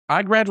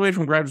I graduated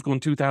from graduate school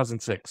in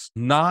 2006.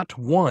 Not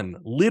one,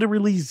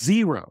 literally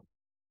zero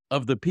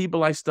of the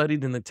people I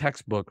studied in the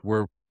textbook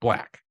were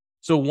Black.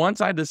 So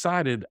once I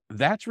decided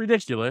that's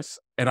ridiculous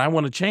and I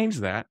want to change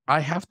that, I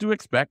have to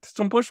expect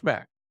some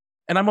pushback.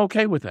 And I'm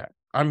okay with that.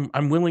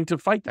 I'm willing to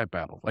fight that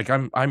battle. Like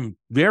I'm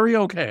very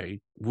okay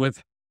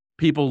with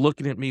people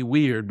looking at me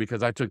weird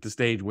because I took the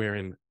stage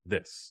wearing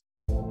this.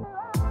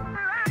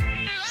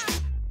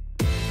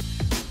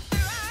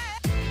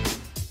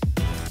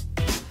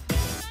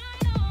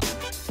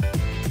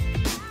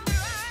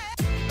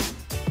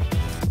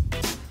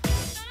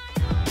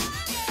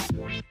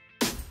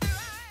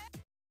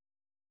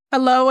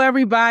 Hello,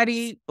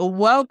 everybody.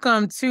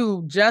 Welcome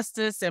to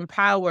Justice and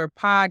Power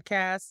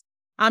Podcast.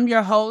 I'm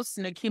your host,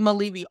 Nakima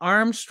Levy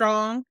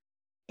Armstrong,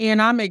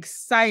 and I'm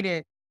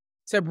excited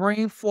to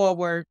bring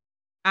forward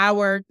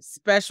our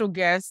special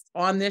guest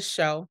on this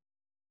show.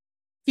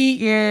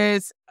 He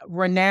is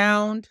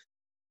renowned.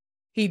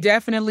 He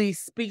definitely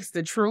speaks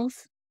the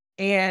truth,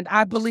 and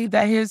I believe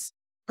that his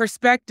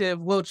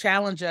perspective will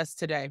challenge us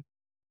today.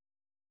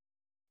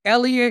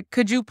 Elliot,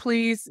 could you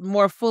please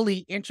more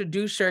fully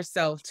introduce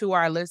yourself to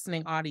our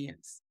listening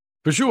audience?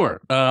 For sure.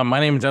 My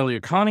name is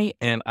Elliot Connie,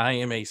 and I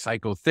am a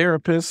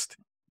psychotherapist.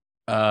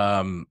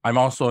 I'm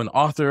also an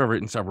author. I've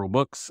written several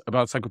books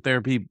about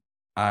psychotherapy.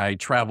 I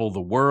travel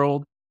the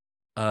world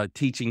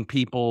teaching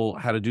people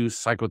how to do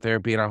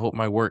psychotherapy, and I hope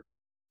my work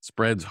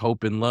spreads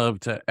hope and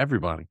love to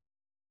everybody.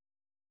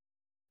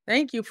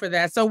 Thank you for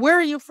that. So where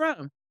are you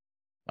from?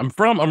 I'm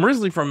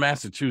originally from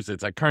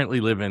Massachusetts. I currently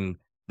live in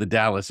the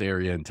Dallas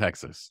area in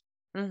Texas.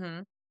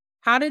 Mm-hmm.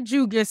 How did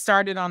you get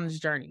started on this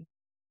journey?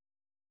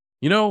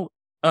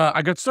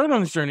 I got started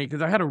on this journey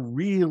because I had a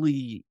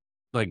really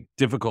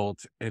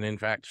difficult and in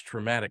fact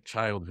traumatic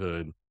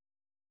childhood,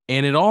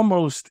 and it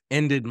almost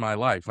ended my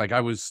life. Like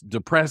I was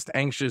depressed,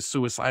 anxious,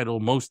 suicidal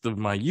most of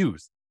my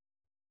youth.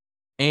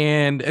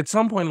 And at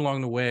some point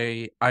along the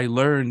way, I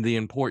learned the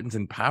importance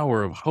and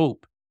power of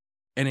hope,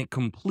 and it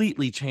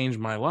completely changed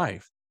my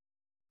life.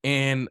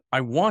 And I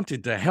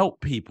wanted to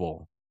help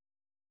people.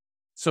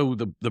 So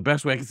the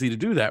best way I could see to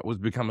do that was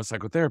become a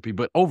psychotherapy.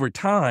 But over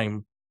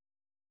time,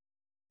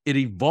 it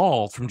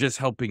evolved from just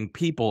helping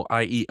people,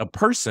 i.e. a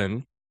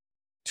person,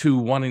 to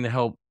wanting to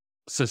help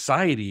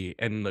society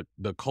and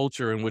the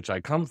culture in which I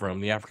come from,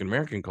 the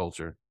African-American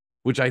culture,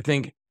 which I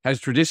think has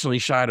traditionally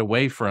shied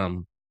away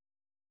from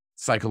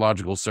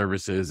psychological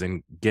services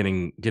and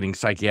getting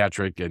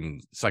psychiatric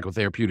and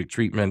psychotherapeutic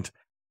treatment.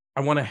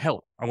 I want to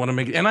help. I want to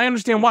make it. And I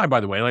understand why, by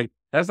the way.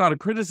 That's not a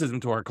criticism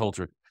to our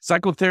culture.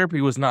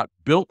 Psychotherapy was not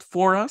built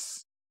for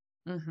us.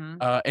 Mm-hmm.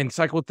 And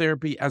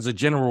psychotherapy, as a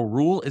general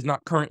rule, is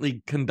not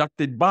currently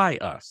conducted by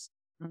us.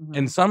 Mm-hmm.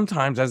 And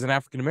sometimes, as an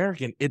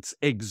African-American, it's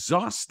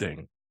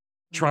exhausting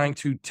trying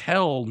to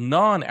tell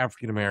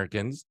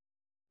non-African-Americans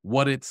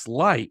what it's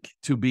like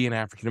to be an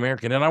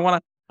African-American. And I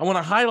want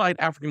to highlight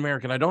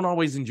African-American. I don't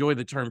always enjoy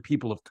the term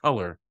people of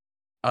color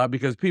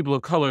because people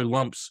of color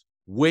lumps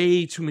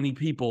way too many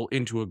people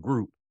into a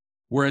group,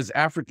 whereas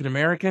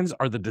African-Americans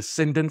are the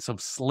descendants of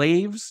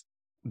slaves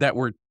that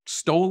were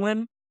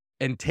stolen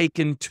and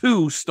taken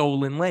to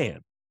stolen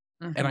land.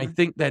 Mm-hmm. And I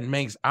think that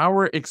makes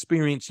our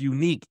experience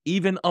unique,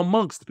 even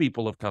amongst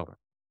people of color.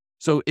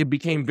 So it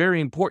became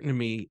very important to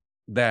me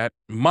that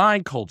my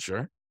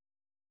culture,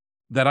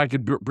 that I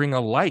could bring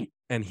a light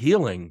and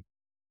healing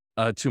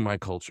to my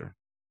culture.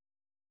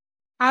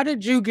 How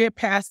did you get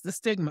past the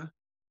stigma?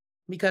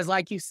 Because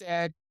like you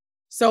said,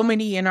 so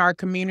many in our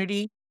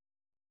community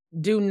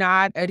do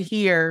not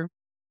adhere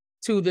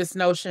to this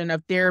notion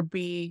of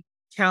therapy,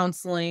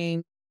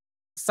 counseling,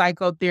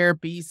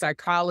 psychotherapy,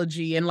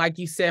 psychology, and like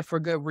you said, for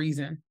good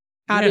reason.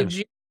 How did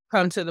you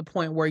come to the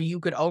point where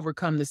you could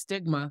overcome the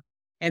stigma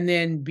and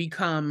then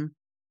become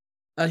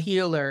a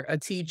healer, a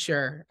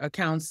teacher, a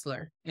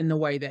counselor in the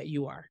way that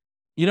you are?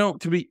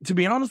 To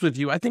be honest with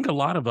you, I think a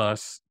lot of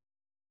us,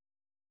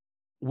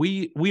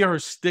 we are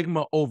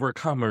stigma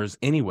overcomers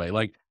anyway.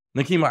 Like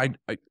Nakima,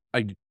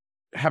 I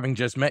having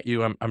just met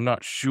you, I'm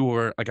not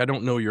sure, I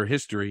don't know your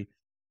history,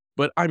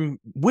 but I'm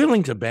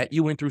willing to bet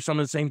you went through some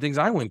of the same things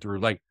I went through.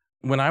 Like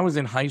when I was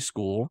in high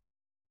school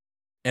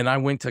and I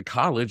went to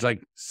college,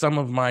 some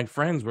of my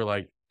friends were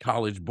like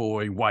college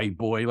boy, white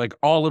boy,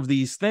 all of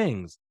these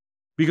things,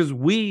 because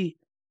we,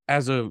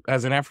 as an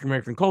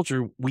African-American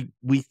culture,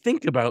 we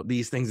think about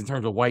these things in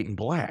terms of white and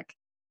black,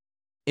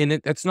 and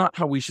that's not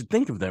how we should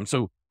think of them.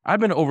 So I've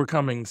been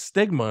overcoming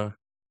stigma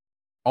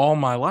all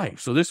my life.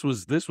 So this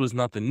was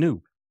nothing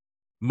new.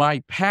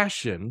 My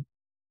passion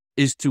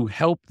is to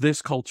help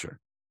this culture.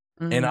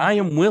 Mm-hmm. And I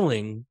am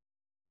willing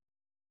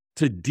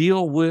to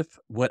deal with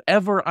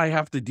whatever I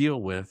have to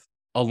deal with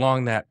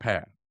along that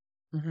path.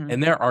 Mm-hmm.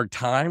 And there are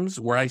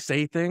times where I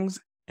say things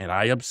and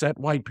I upset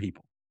white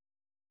people.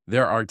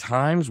 There are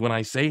times when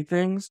I say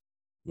things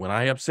when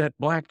I upset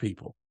black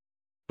people.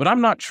 But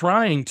I'm not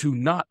trying to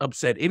not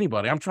upset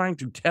anybody. I'm trying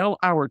to tell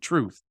our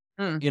truth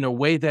in a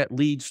way that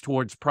leads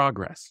towards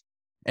progress.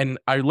 And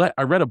I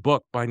read a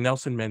book by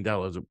Nelson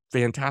Mandela. It's a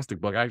fantastic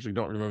book. I actually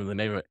don't remember the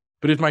name of it,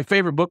 but it's my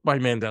favorite book by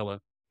Mandela.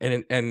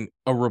 And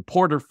a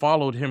reporter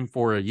followed him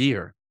for a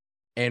year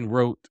and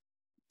wrote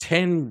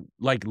 10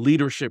 like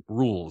leadership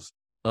rules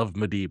of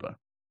Madiba.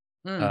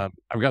 Mm,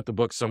 I've got the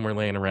book somewhere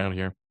laying around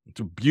here. It's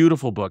a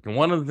beautiful book. And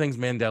one of the things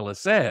Mandela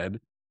said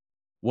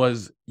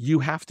was you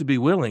have to be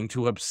willing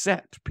to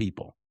upset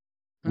people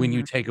when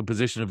you mhm, take a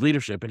position of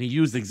leadership. And he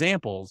used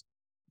examples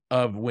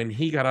of when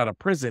he got out of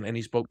prison and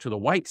he spoke to the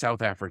white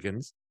South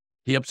Africans,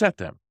 he upset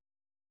them.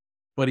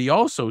 But he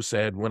also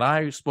said, when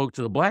I spoke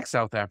to the black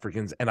South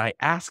Africans and I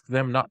asked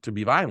them not to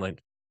be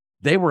violent,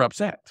 they were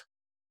upset.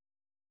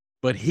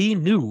 But he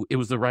knew it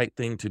was the right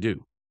thing to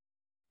do.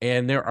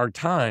 And there are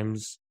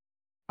times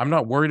I'm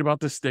not worried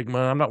about the stigma.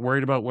 I'm not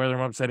worried about whether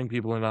I'm upsetting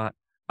people or not.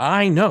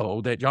 I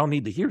know that y'all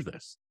need to hear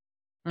this.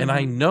 And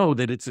I mhm. know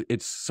that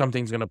it's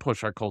something's gonna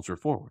push our culture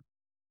forward.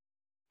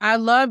 I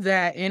love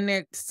that, and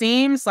it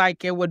seems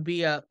like it would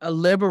be a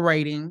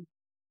liberating,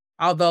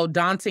 although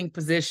daunting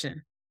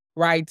position,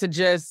 right? To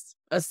just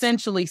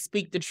essentially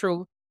speak the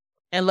truth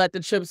and let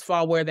the chips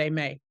fall where they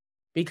may,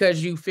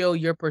 because you feel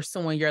you're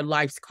pursuing your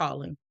life's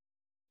calling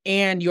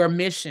and your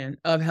mission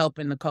of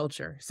helping the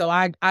culture. So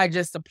I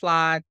just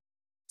applaud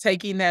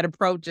taking that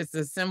approach. It's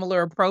a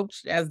similar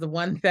approach as the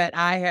one that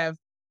I have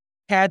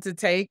had to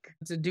take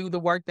to do the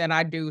work that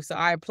I do. So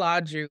I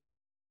applaud you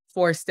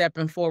for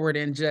stepping forward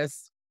and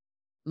just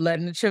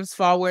letting the chips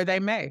fall where they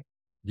may.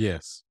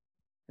 Yes.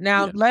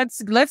 Now Yeah.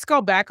 let's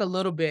go back a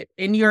little bit.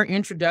 In your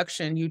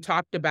introduction, you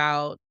talked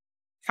about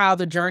how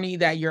the journey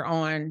that you're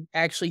on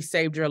actually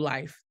saved your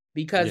life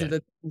because of Yeah.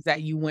 the things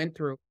that you went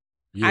through.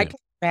 I Yeah. can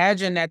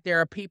imagine that there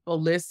are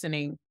people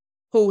listening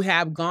who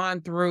have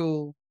gone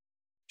through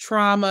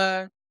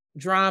trauma,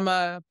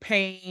 drama,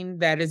 pain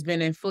that has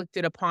been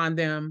inflicted upon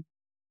them,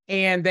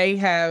 and they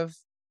have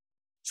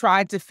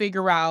tried to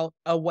figure out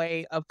a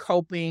way of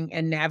coping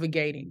and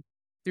navigating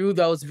through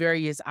those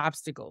various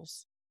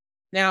obstacles.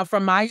 Now,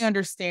 from my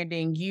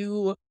understanding,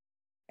 you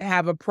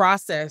have a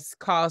process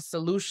called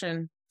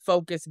solution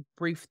focused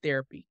brief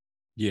therapy.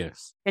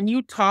 Yes. Can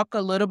you talk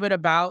a little bit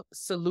about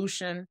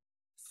solution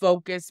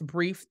focused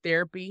brief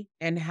therapy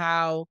and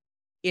how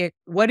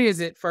what is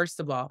it, first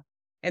of all?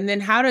 And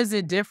then how does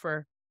it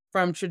differ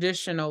from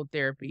traditional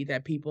therapy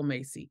that people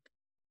may seek?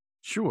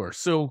 Sure.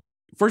 So,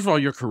 first of all,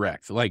 you're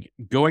correct. Like,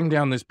 going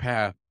down this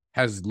path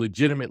has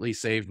legitimately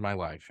saved my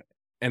life.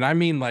 And I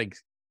mean, like,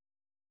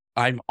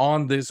 I'm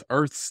on this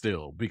earth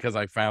still because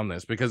I found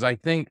this. Because I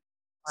think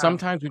Wow.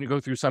 sometimes when you go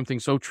through something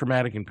so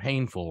traumatic and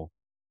painful,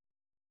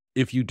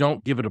 if you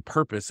don't give it a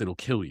purpose, it'll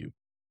kill you.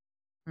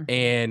 Mhm.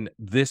 And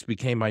this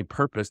became my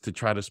purpose to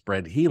try to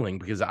spread healing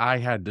because I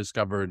had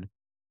discovered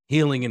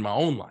healing in my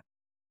own life.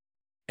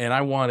 And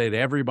I wanted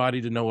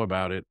everybody to know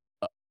about it,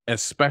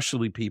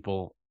 especially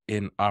people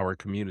in our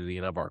community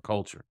and of our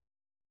culture.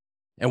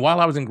 And while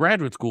I was in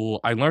graduate school,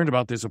 I learned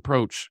about this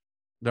approach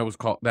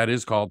that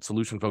is called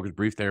solution focused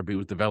brief therapy. It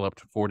was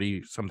developed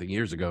 40 something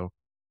years ago.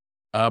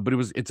 But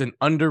it's an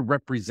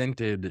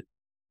underrepresented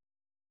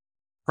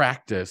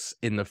practice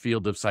in the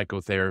field of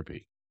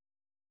psychotherapy.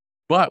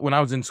 But when I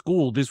was in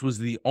school, this was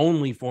the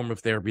only form of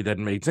therapy that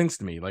made sense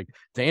to me. Like,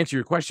 to answer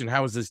your question,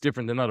 how is this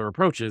different than other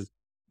approaches?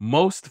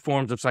 Most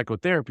forms of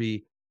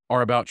psychotherapy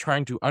are about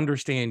trying to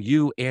understand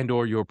you and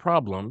or your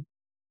problem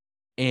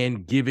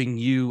and giving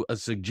you a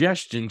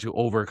suggestion to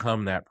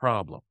overcome that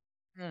problem.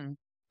 Mm,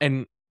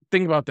 And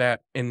think about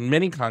that in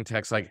many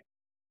contexts, like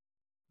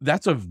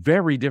that's a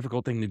very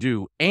difficult thing to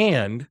do.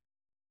 And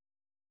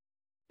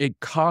it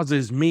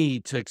causes me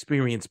to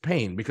experience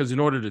pain because in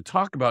order to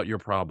talk about your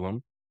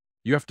problem,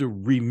 you have to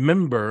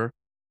remember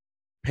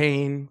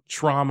pain,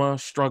 trauma,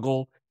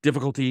 struggle,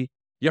 difficulty.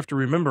 You have to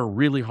remember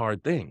really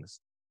hard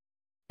things.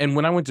 And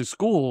when I went to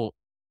school,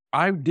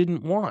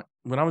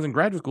 when I was in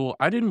graduate school,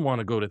 I didn't want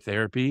to go to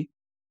therapy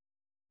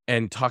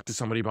and talk to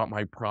somebody about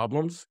my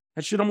problems.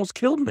 That shit almost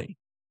killed me.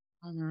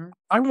 mhm,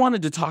 I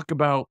wanted to talk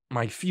about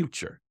my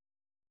future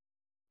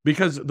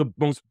because the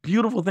most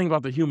beautiful thing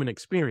about the human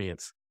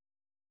experience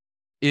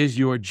is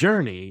your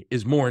journey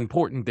is more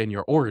important than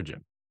your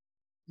origin.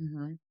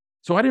 mhm,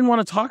 So I didn't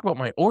want to talk about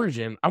my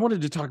origin. I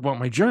wanted to talk about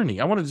my journey.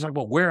 I wanted to talk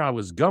about where I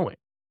was going.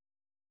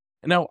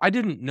 And now I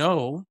didn't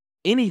know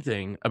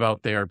anything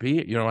about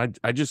therapy.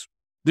 I just,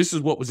 this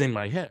is what was in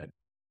my head.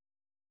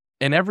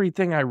 And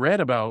everything I read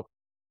about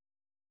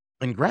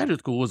in graduate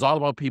school was all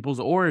about people's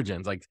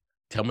origins. Like,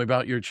 tell me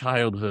about your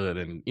childhood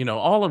and,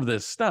 all of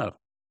this stuff.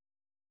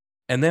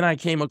 And then I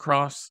came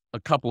across a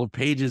couple of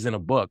pages in a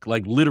book,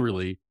 like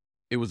literally,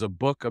 it was a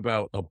book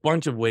about a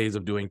bunch of ways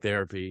of doing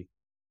therapy.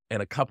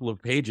 And a couple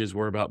of pages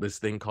were about this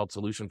thing called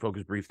solution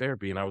focused brief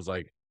therapy. And I was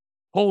like,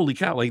 holy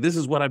cow, like this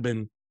is what I've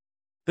been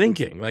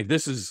thinking. Like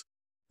this is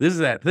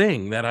that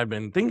thing that I've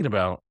been thinking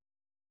about.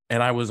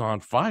 And I was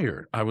on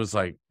fire. I was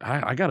like,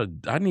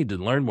 I need to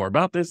learn more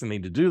about this. I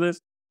need to do this.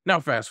 Now,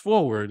 fast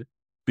forward,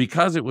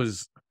 because it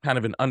was kind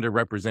of an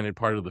underrepresented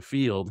part of the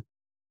field,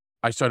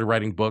 I started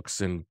writing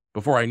books, and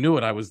before I knew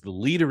it, I was the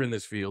leader in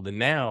this field, and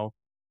now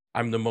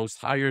I'm the most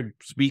hired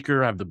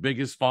speaker, I have the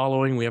biggest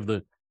following, we have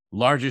the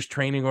largest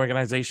training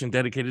organization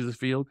dedicated to the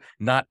field.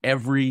 Not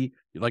every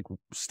like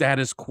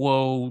status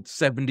quo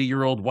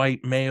 70-year-old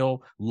white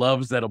male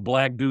loves that a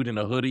black dude in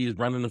a hoodie is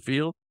running the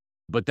field.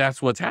 But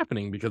that's what's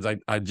happening because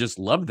I just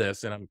love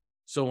this and I'm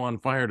so on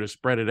fire to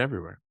spread it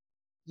everywhere.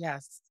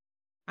 Yes.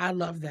 I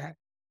love that.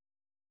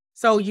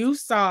 So you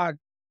saw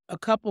a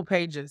couple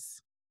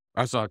pages.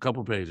 I saw a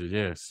couple pages,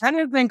 yes. That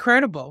is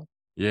incredible.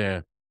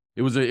 Yeah.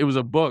 It was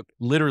a book.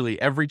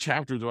 Literally every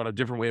chapter is about a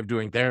different way of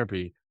doing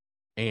therapy.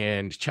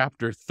 And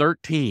chapter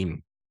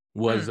 13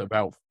 was Mm.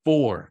 about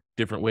 4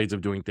 different ways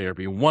of doing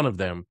therapy. And one of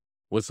them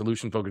was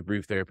solution-focused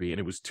brief therapy, and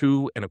it was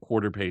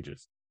 2.25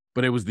 pages.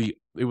 But it was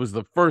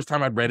the first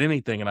time I'd read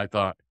anything, and I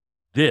thought,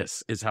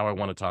 "This is how I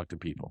wanna talk to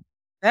people."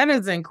 That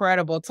is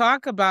incredible.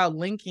 Talk about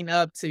linking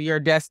up to your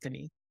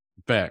destiny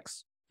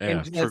Facts. and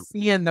Yeah, true. just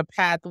seeing the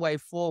pathway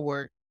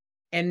forward.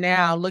 And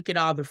now look at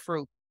all the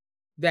fruit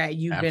that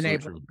you've been Absolutely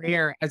able to true.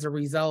 bear as a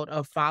result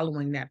of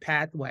following that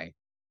pathway.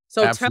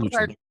 So Absolutely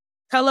true.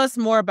 tell us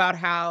more about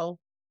how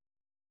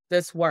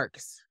this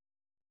works.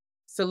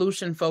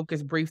 Solution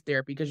focused brief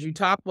therapy, because you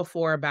talked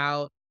before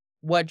about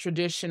what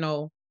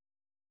traditional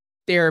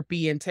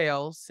therapy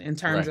entails in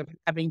terms Right, of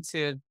having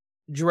to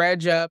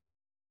dredge up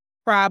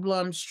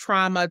problems,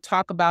 trauma,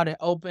 talk about it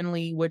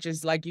openly, which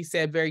is, like you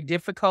said, very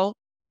difficult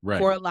right.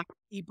 for a lot of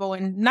people.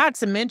 And not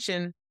to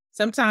mention,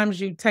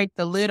 sometimes you take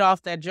the lid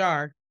off that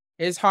jar,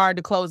 it's hard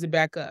to close it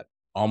back up.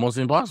 Almost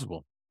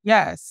impossible.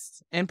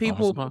 Yes. And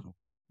Almost people impossible.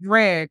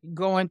 dread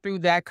going through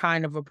that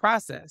kind of a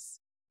process.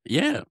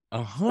 Yeah,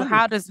 So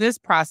how does this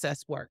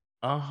process work?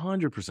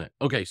 100%.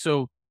 Okay,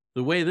 so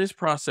the way this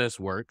process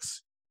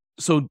works,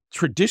 so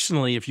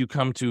traditionally, if you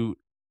come to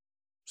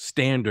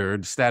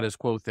standard status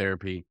quo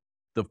therapy,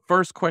 the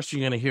first question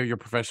you're going to hear your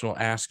professional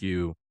ask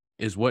you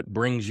is what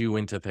brings you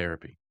into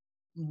therapy.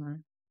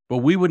 Mhm. But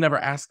we would never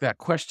ask that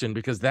question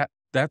because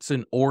that's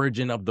an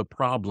origin of the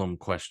problem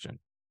question.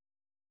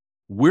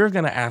 We're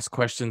going to ask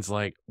questions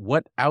like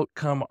what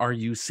outcome are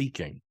you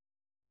seeking?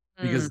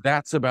 Mm, Because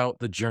that's about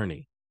the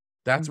journey.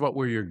 That's mm, about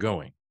where you're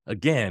going.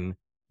 Again,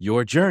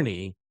 your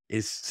journey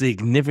is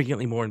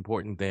significantly more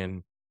important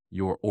than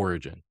your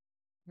origin.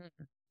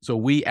 mm, So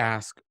we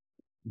ask,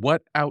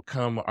 what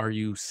outcome are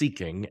you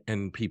seeking?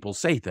 And people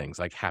say things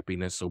like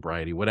happiness,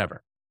 sobriety,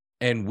 whatever.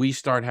 And we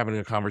start having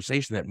a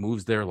conversation that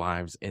moves their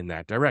lives in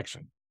that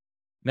direction.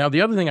 Now,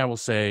 the other thing I will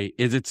say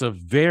is it's a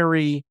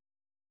very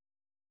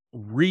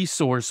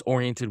resource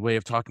oriented way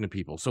of talking to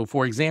people. So,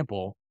 for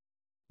example,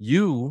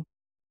 you,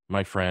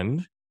 my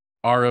friend,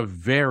 are a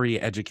very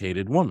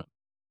educated woman.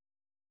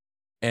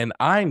 And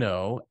I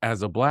know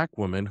as a black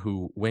woman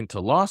who went to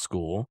law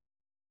school,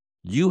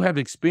 you have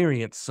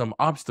experienced some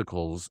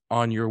obstacles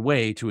on your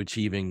way to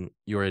achieving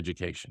your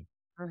education.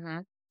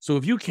 mhm, So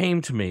if you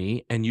came to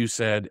me and you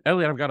said,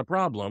 Elliot, I've got a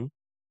problem.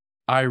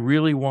 I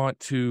really want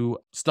to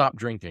stop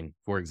drinking,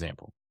 for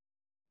example.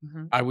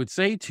 mhm, I would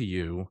say to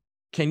you,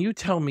 can you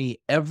tell me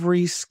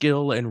every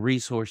skill and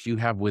resource you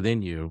have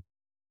within you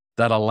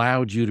that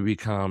allowed you to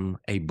become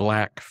a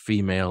black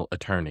female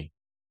attorney?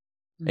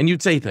 mm, And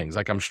you'd say things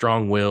like, I'm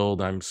strong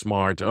willed, I'm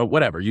smart, or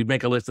whatever. You'd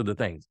make a list of the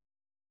things.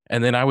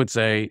 And then I would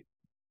say,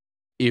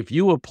 if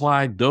you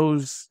applied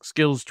those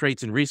skills,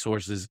 traits, and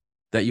resources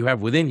that you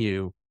have within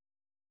you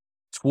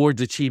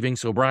towards achieving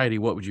sobriety,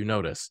 what would you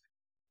notice?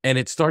 And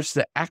it starts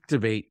to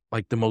activate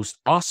like the most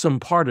awesome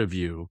part of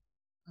you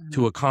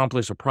to mhm,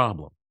 accomplish a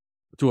problem,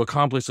 to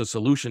accomplish a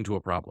solution to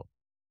a problem.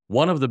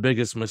 One of the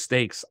biggest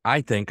mistakes,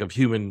 I think, of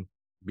human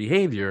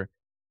behavior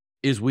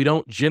is we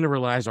don't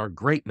generalize our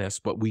greatness,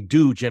 but we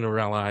do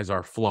generalize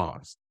our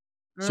flaws.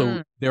 So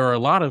mm, there are a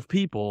lot of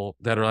people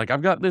that are like,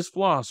 I've got this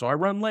flaw, so I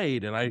run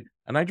late and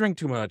I drink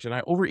too much and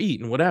I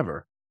overeat and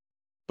whatever.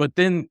 But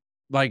then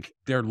like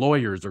they're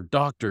lawyers or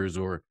doctors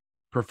or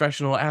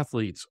professional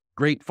athletes,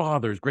 great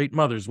fathers, great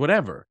mothers,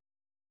 whatever.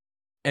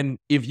 And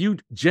if you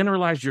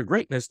generalize your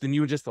greatness, then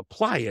you would just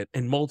apply it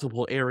in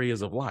multiple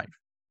areas of life.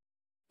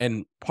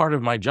 And part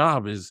of my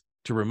job is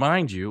to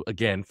remind you,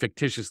 again,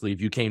 fictitiously,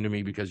 if you came to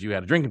me because you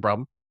had a drinking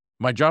problem,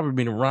 my job would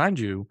be to remind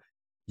you,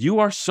 you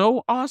are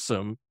so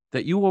awesome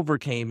that you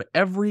overcame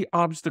every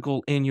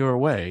obstacle in your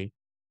way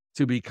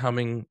to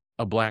becoming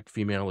a black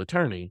female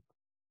attorney.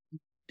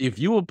 If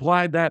you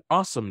applied that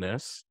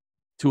awesomeness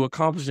to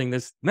accomplishing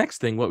this next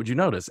thing, what would you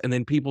notice? And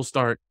then people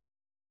start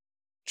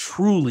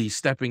truly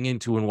stepping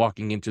into and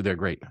walking into their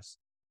greatness,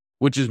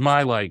 which is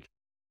my like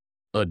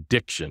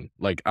addiction.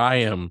 Like I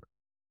am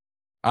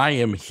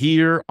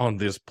here on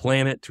this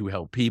planet to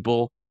help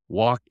people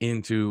walk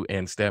into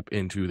and step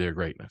into their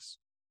greatness.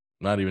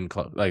 Not even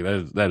close. Like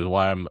that is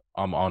why I'm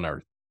on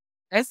earth.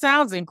 That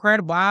sounds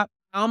incredible. I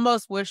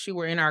almost wish you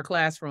were in our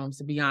classrooms,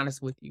 to be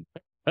honest with you,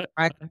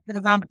 right?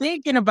 Because I'm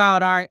thinking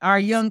about our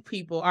young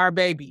people, our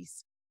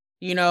babies,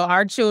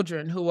 our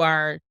children who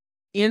are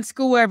in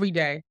school every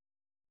day,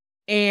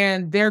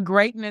 and their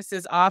greatness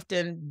is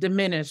often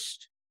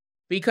diminished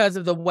because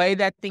of the way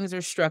that things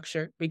are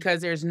structured,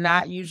 because there's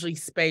not usually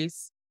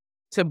space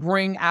to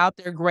bring out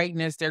their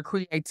greatness, their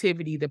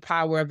creativity, the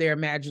power of their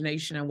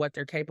imagination and what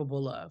they're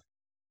capable of.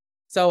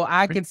 So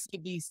I could see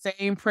these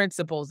same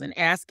principles and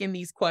asking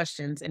these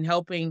questions and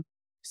helping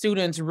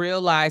students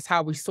realize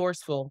how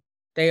resourceful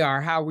they are,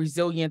 how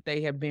resilient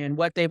they have been,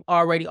 what they've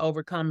already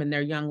overcome in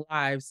their young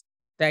lives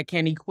that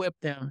can equip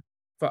them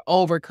for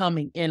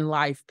overcoming in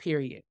life,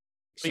 period.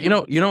 You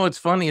know what's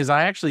funny is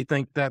I actually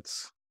think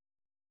that's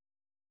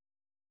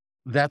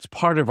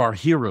part of our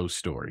hero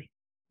story.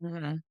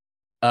 Mhm.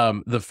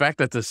 The fact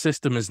that the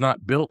system is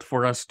not built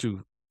for us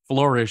to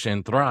flourish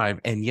and thrive,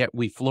 and yet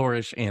we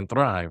flourish and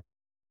thrive.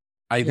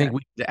 I Yeah. think we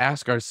need to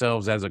ask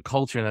ourselves as a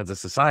culture and as a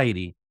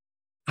society,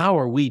 how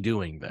are we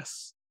doing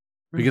this?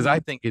 Because I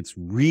Mhm. think it's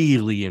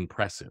really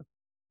impressive.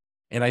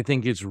 And I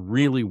think it's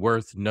really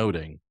worth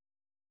noting.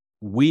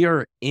 We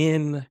are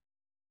in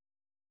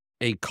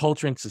a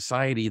culture and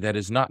society that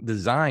is not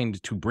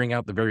designed to bring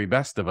out the very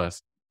best of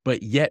us,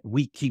 but yet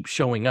we keep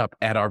showing up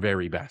at our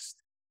very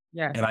best.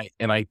 And Yes.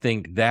 I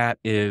think that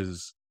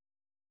is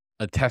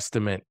a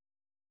testament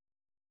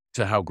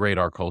to how great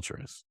our culture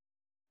is.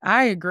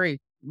 I agree.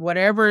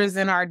 Whatever is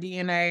in our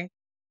DNA,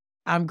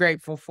 I'm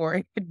grateful for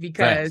it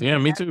because Thanks. Yeah,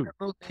 me you're too.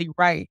 absolutely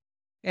right.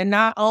 And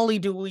not only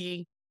do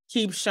we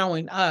keep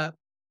showing up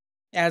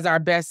as our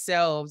best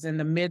selves in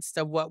the midst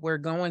of what we're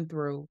going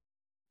through,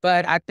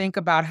 but I think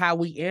about how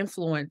we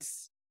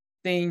influence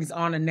things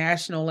on a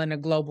national and a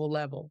global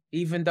level.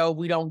 Even though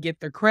we don't get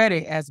the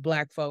credit as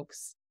Black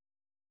folks,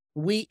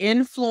 we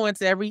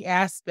influence every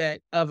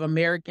aspect of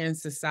American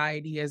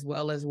society as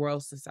well as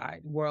world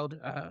society, world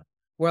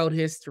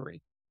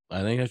history.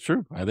 I think that's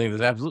true. I think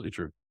that's absolutely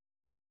true.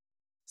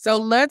 So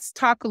let's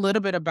talk a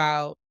little bit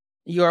about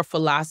your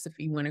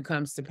philosophy when it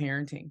comes to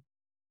parenting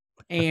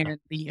and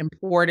the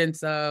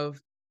importance of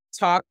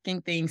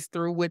talking things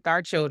through with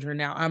our children.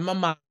 Now, I'm a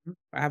mom.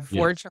 I have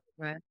 4 Yes.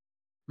 children.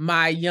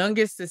 My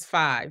youngest is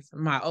 5.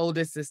 My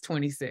oldest is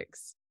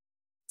 26.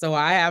 So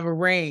I have a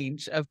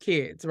range of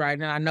kids, right?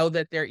 And I know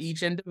that they're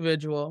each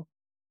individual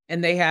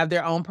and they have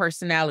their own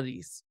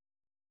personalities.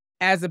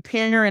 As a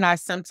parent, I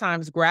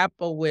sometimes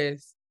grapple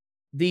with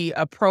the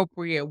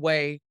appropriate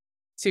way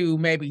to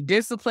maybe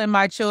discipline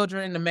my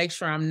children to make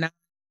sure I'm not,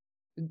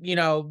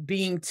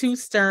 being too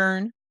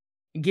stern,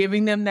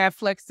 giving them that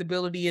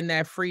flexibility and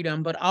that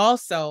freedom, but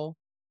also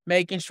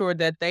making sure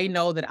that they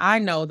know that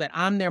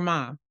I'm their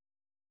mom,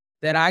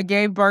 that I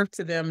gave birth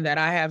to them, that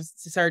I have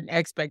certain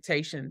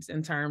expectations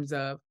in terms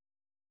of,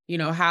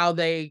 how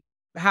they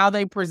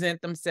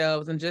present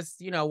themselves and just,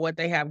 what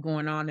they have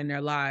going on in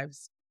their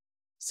lives.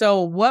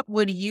 So what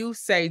would you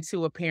say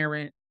to a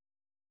parent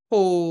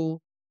who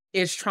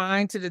is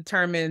trying to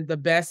determine the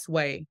best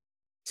way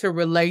to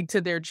relate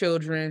to their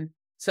children,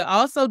 to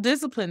also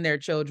discipline their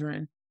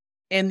children,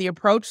 and the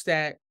approach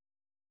that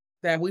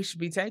we should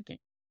be taking?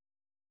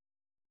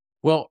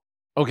 Well,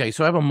 okay,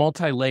 so I have a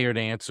multi-layered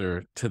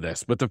answer to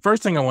this, but the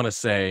first thing I wanna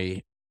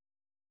say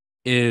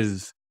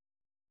is,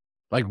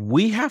 like,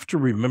 we have to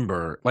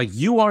remember, like,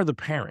 you are the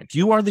parent,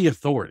 you are the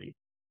authority,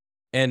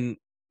 and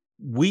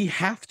we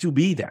have to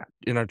be that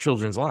in our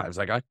children's lives.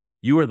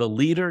 You are the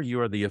leader, you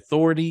are the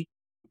authority,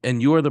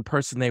 and you are the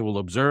person they will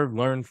observe,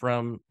 learn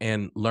from,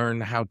 and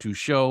learn how to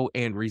show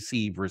and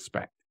receive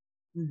respect.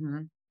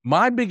 Mhm.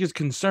 My biggest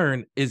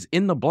concern is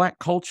in the Black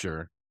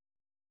culture,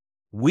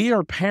 we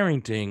are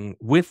parenting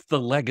with the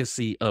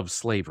legacy of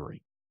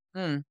slavery.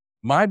 Mm.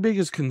 My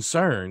biggest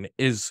concern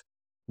is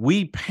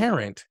we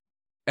parent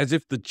as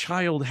if the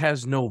child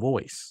has no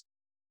voice,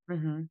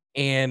 Mhm.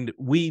 and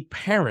we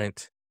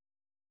parent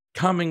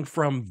coming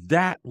from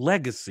that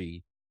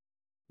legacy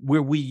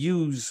where we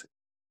use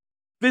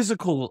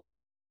physical,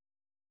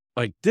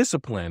 like,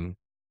 discipline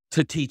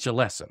to teach a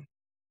lesson.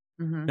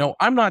 Mhm. Now,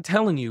 I'm not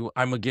telling you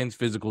I'm against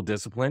physical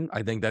discipline.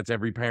 I think that's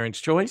every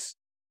parent's choice.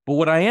 But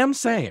what I am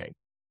saying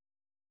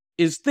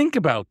is think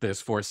about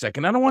this for a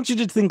second. I don't want you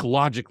to think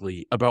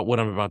logically about what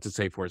I'm about to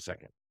say for a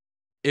second.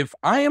 If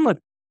I am a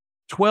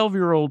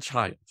 12-year-old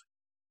child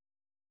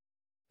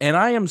and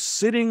I am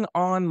sitting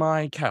on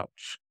my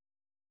couch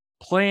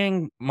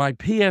playing my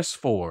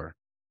PS4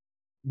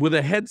 with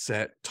a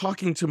headset,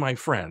 talking to my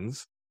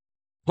friends,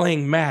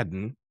 playing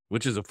Madden,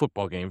 which is a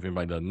football game if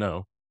anybody doesn't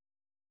know.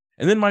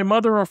 And then my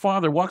mother or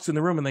father walks in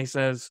the room and they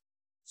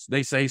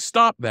say,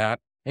 stop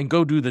that and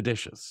go do the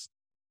dishes.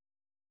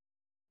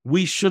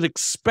 We should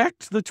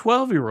expect the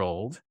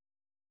 12-year-old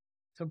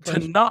To to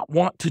push. not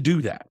want to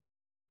do that.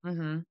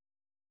 Mhm.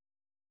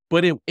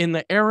 But in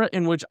the era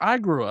in which I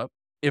grew up,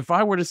 if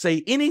I were to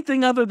say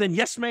anything other than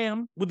yes,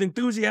 ma'am, with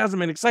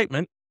enthusiasm and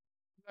excitement,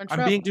 In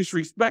I'm being trouble.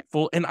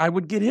 disrespectful and I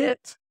would get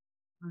hit.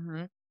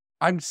 Mhm.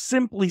 I'm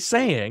simply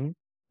saying,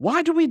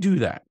 why do we do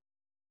that?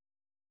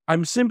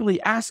 I'm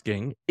simply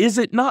asking, is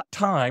it not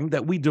time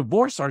that we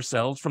divorce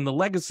ourselves from the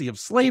legacy of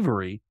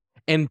slavery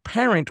and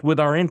parent with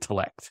our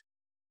intellect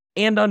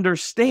and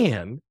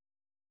understand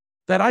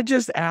that I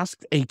just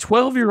asked a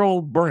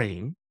 12-year-old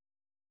brain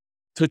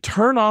to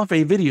turn off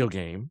a video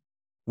game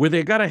where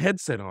they got a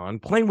headset on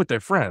playing with their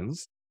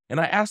friends, and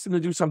I asked them to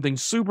do something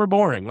super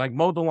boring like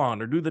mow the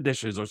lawn or do the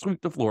dishes or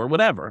sweep the floor,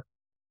 whatever.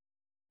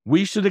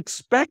 We should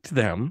expect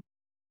them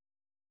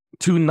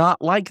to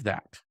not like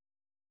that.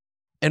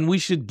 And we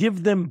should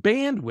give them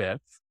bandwidth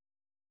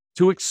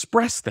to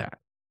express that,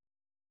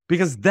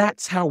 because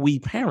that's how we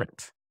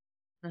parent.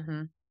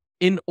 Mhm.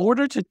 In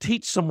order to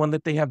teach someone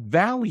that they have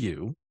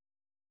value,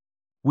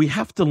 we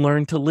have to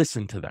learn to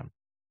listen to them.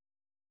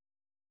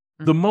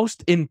 The Mhm.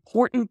 most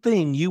important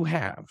thing you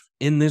have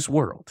in this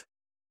world,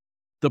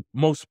 the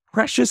most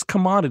precious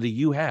commodity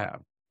you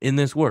have in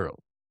this world,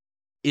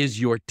 is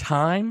your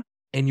time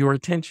and your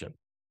attention.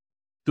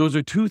 Those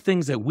are two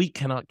things that we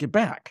cannot get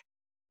back.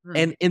 Mm.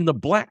 And in the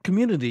Black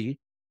community,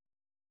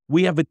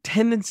 we have a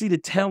tendency to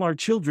tell our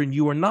children,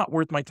 you are not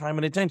worth my time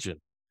and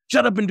attention.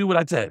 Shut up and do what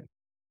I said.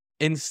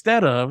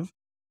 Instead of,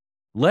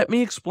 let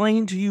me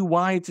explain to you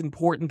why it's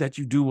important that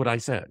you do what I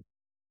said.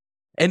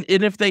 And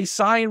if they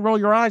sigh and roll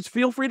your eyes,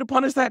 feel free to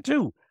punish that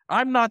too.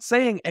 I'm not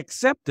saying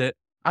accept it.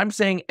 I'm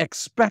saying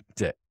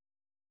expect it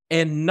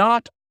and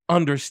not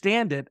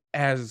understand it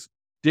as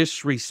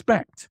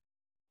disrespect.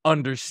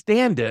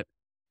 Understand it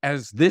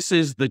as this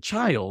is the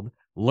child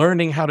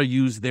learning how to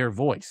use their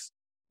voice,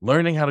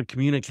 learning how to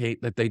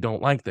communicate that they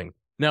don't like things.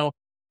 Now,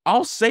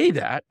 I'll say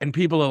that, and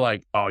people are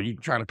like, oh, you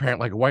trying to parent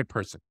like a white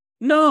person.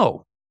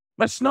 No,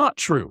 that's not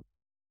true.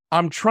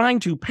 I'm trying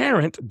to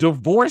parent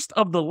divorced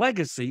of the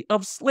legacy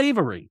of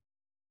slavery.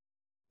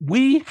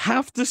 We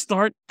have to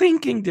start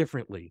thinking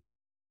differently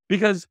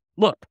because,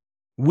 look,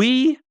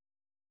 we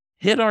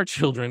hit our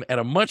children at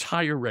a much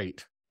higher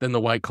rate than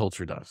the white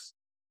culture does.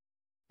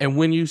 And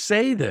when you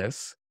say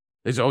this,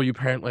 is, oh, you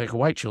parent like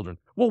white children.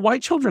 Well,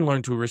 white children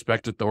learn to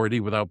respect authority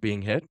without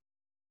being hit.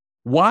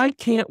 Why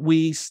can't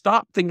we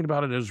stop thinking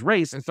about it as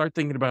race and start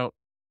thinking about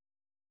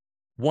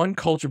one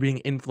culture being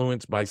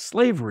influenced by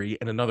slavery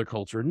and another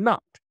culture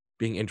not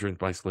being influenced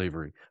by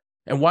slavery?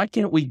 And why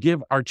can't we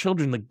give our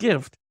children the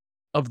gift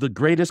of the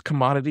greatest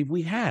commodity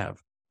we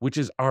have, which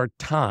is our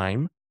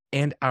time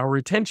and our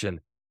attention?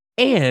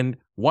 And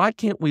why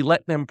can't we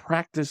let them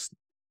practice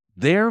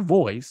their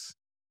voice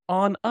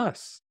on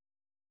us?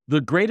 The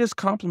greatest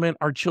compliment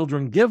our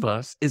children give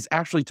us is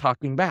actually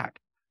talking back,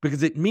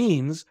 because it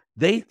means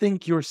they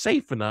think you're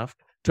safe enough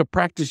to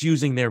practice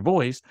using their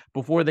voice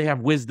before they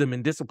have wisdom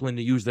and discipline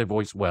to use their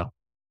voice well.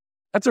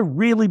 That's a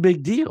really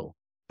big deal.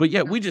 But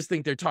yet we just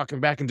think they're talking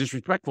back and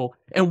disrespectful,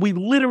 and we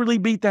literally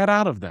beat that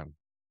out of them.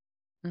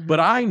 But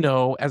Mhm. I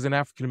know as an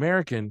African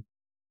American,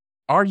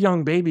 our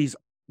young babies,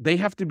 they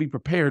have to be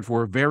prepared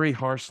for a very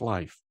harsh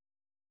life.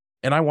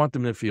 And I want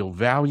them to feel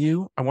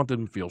value. I want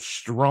them to feel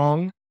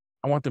strong.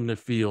 I want them to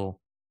feel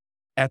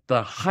at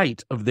the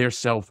height of their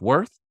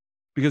self-worth,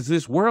 because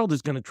this world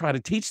is going to try to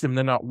teach them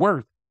they're not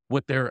worth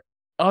what their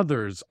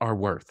others are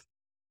worth.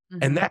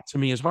 And Mhm. that to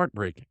me is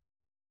heartbreaking.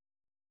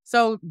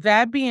 So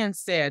that being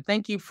said,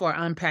 thank you for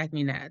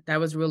unpacking that. That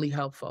was really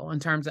helpful in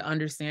terms of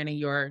understanding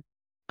your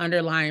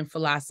underlying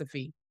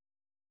philosophy.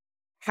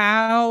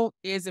 How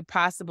is it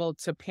possible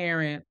to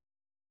parent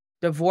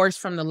divorced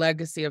from the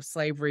legacy of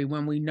slavery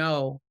when we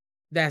know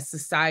that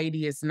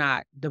society is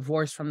not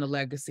divorced from the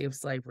legacy of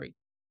slavery?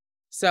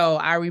 So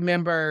I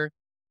remember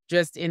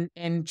just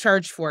in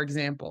church, for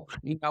example,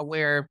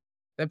 where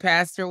the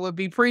pastor would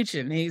be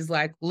preaching. He's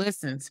like,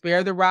 listen,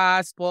 spare the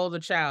rod, spoil the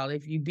child.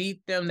 If you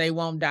beat them, they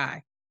won't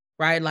die.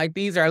 Right? Like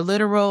these are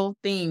literal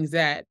things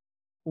that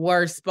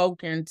were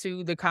spoken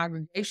to the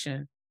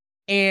congregation.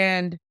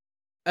 And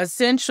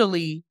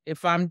essentially,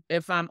 if I'm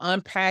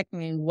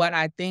unpacking what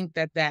I think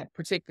that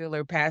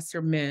particular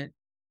pastor meant,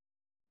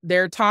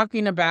 they're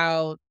talking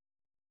about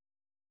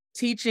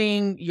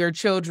teaching your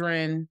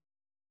children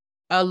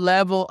a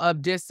level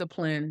of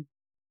discipline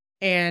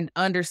and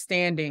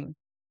understanding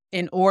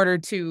in order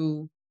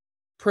to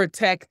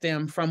protect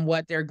them from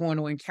what they're going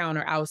to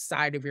encounter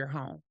outside of your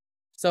home.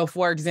 So,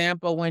 for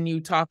example, when you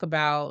talk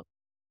about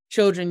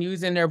children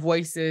using their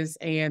voices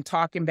and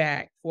talking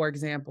back, for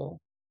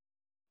example,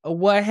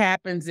 what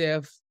happens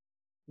if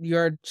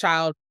your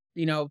child,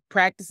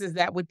 practices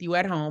that with you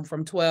at home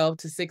from 12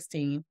 to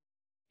 16?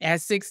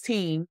 At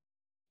 16,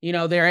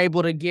 they're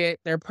able to get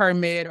their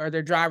permit or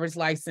their driver's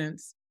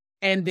license,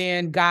 and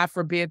then, God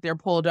forbid, they're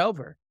pulled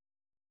over.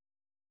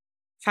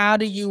 How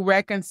do you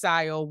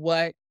reconcile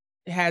what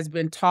has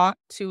been taught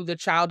to the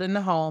child in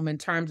the home in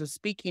terms of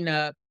speaking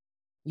up,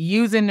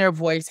 using their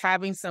voice,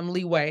 having some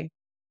leeway,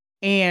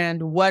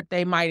 and what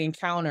they might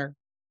encounter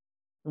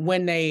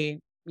when they,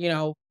 you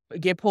know,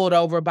 get pulled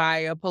over by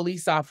a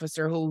police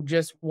officer who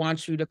just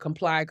wants you to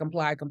comply,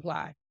 comply,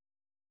 comply?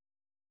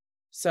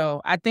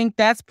 So I think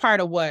that's part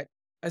of what,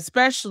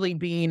 especially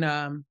being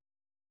a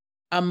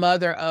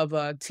mother of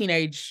a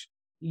teenage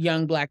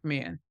young Black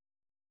man,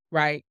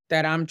 right?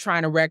 That I'm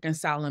trying to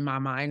reconcile in my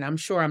mind. I'm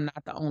sure I'm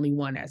not the only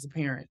one as a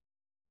parent.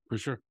 For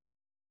sure.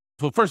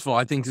 Well, first of all,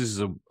 I think this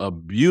is a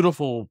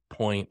beautiful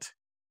point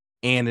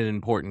and an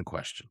important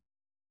question.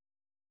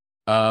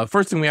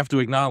 First thing we have to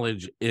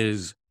acknowledge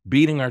is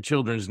beating our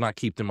children does not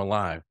keep them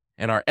alive.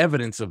 And our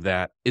evidence of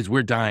that is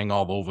we're dying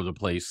all over the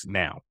place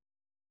now.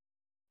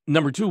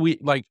 Number two,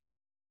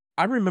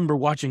 I remember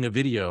watching a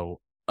video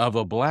of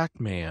a Black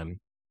man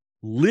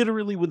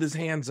literally with his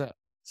hands up,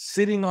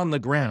 sitting on the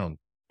ground,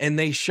 and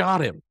they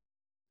shot him.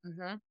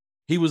 Mhm.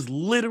 He was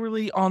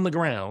literally on the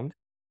ground,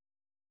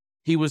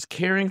 He was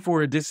caring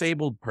for a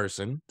disabled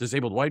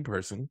white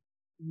person.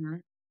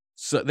 Mhm.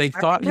 So they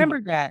I thought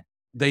remember that.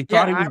 they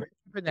Yeah, thought he I was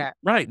remember that.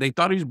 right. They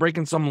thought he was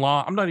breaking some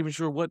law. I'm not even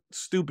sure what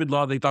stupid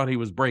law they thought he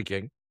was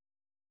breaking.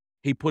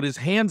 He put his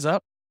hands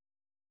up.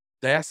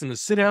 They asked him to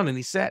sit down and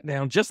he sat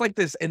down just like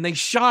this and they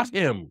shot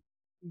him.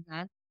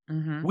 Mhm.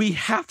 Mhm. We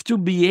have to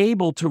be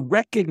able to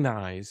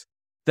recognize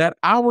that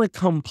our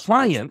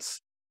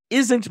compliance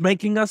isn't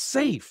making us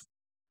safe.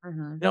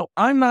 Mhm. Now,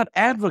 I'm not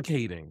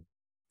advocating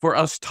for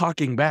us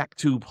talking back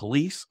to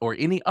police or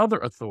any other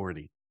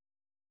authority.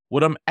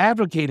 What I'm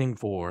advocating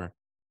for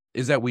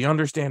is that we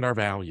understand our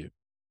value.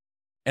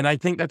 And I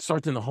think that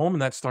starts in the home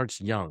and that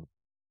starts young.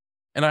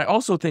 And I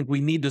also think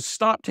we need to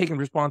stop taking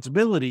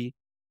responsibility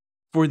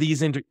for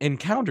these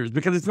encounters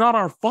because it's not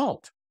our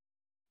fault.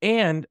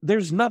 And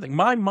there's nothing.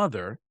 My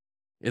mother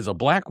is a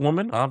black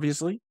woman,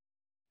 obviously,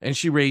 and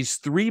she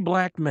raised 3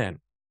 black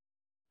men,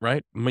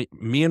 right?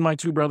 Me and my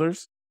 2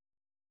 brothers,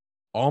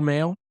 all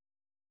male.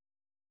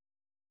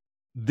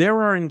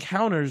 There are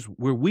encounters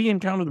where we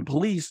encounter the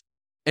police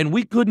and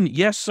we couldn't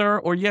yes, sir,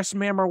 or yes,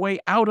 ma'am, our way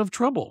out of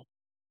trouble.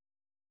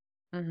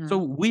 So Mhm.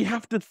 we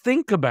have to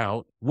think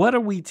about what are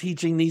we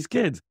teaching these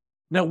kids?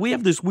 Now, we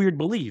have this weird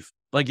belief,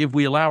 like if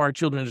we allow our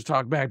children to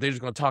talk back, they're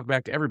just going to talk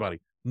back to everybody.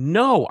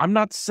 No, I'm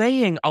not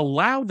saying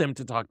allow them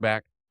to talk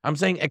back. I'm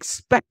saying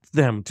expect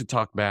them to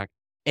talk back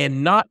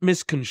and not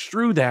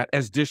misconstrue that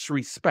as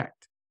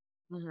disrespect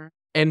Mhm.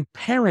 and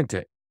parent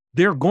it.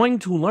 They're going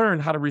to learn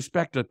how to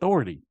respect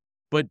authority,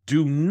 but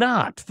do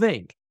not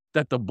think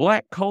that the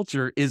black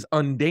culture is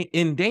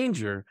in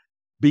danger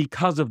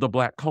because of the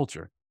black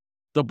culture.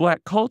 The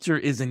black culture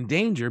is in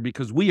danger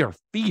because we are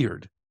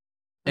feared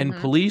and Mhm.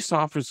 police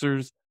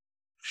officers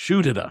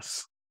shoot at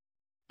us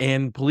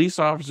and police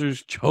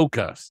officers choke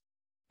us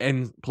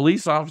and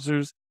police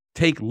officers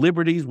take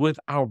liberties with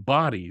our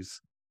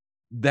bodies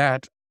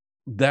that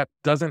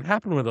doesn't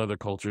happen with other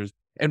cultures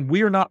and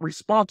we're not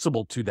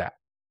responsible to that.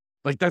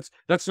 Like that's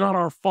not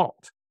our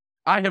fault.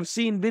 I have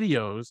seen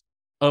videos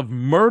of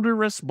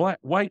murderous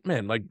white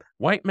men, like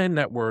white men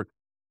that were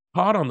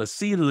caught on the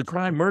scene of the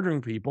crime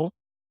murdering people,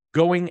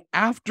 going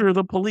after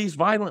the police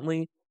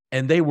violently,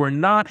 and they were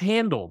not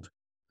handled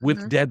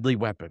with Mhm. deadly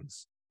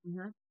weapons.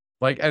 Mhm.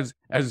 Like as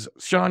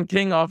Sean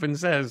King often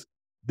says,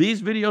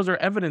 these videos are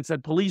evidence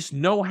that police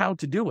know how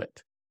to do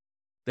it.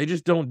 They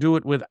just don't do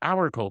it with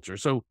our culture.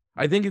 So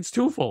I think it's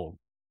twofold.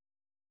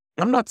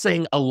 I'm not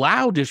saying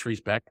allow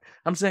disrespect.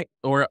 I'm saying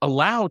or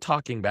allow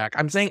talking back.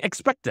 I'm saying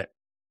expect it.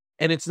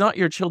 And it's not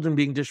your children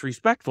being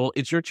disrespectful,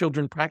 it's your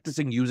children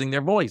practicing using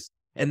their voice.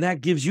 And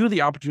that gives you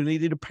the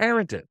opportunity to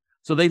parent it.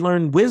 So they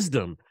learn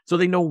wisdom, so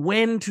they know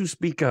when to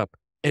speak up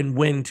and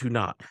when to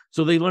not.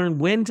 So they learn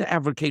when to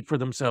advocate for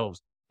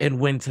themselves and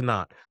when to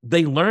not.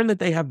 They learn that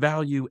they have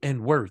value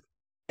and worth,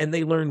 and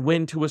they learn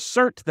when to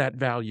assert that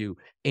value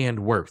and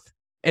worth.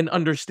 And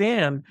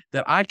understand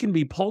that I can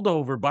be pulled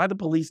over by the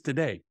police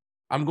today.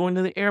 I'm going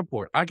to the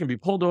airport. I can be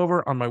pulled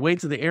over on my way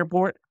to the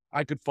airport.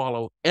 I could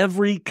follow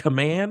every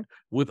command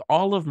with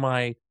all of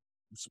my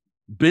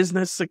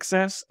business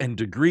success and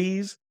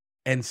degrees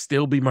and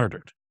still be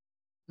murdered.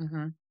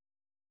 Mhm.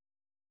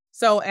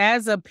 So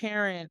as a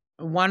parent,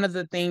 one of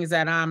the things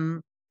that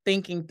I'm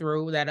thinking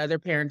through that other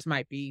parents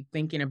might be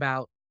thinking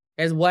about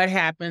is what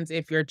happens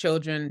if your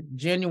children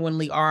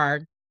genuinely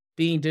are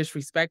being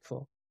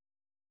disrespectful.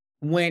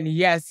 When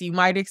yes, you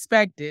might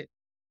expect it,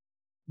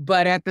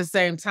 but at the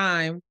same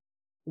time,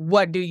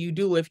 what do you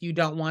do if you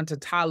don't want to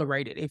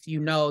tolerate it? If you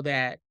know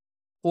that,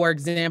 for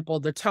example,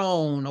 the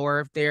tone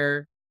or if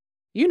they're,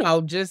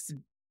 just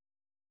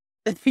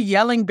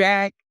yelling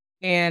back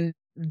and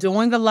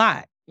doing a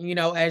lot,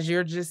 as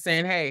you're just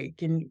saying, "Hey,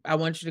 I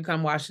want you to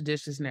come wash the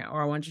dishes now,"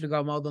 or "I want you to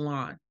go mow the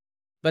lawn."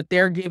 But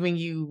they're giving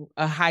you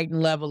a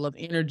heightened level of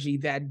energy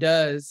that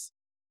does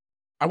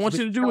I want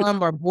you to do it.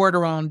 become or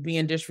border on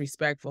being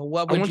disrespectful.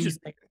 What I would want you you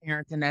say to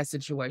parents in that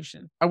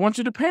situation? I want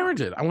you to parent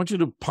it. I want you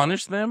to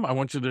punish them. I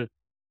want you to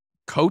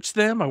coach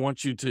them. I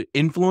want you to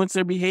influence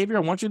their behavior.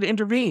 I want you to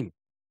intervene.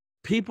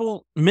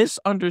 People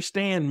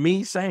misunderstand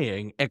me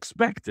saying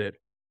expect it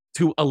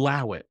to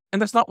allow it.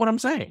 And that's not what I'm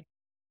saying.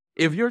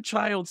 If your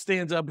child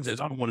stands up and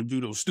says, I don't want to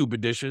do those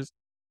stupid dishes,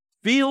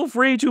 feel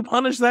free to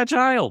punish that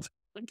child.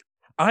 Like,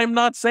 I'm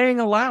not saying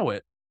allow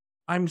it.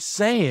 I'm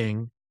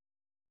saying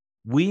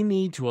we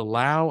need to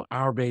allow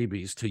our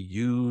babies to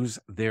use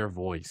their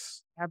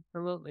voice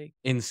Absolutely.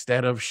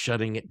 instead of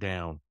shutting it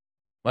down.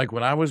 Like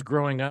when I was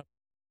growing up,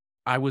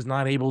 I was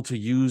not able to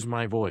use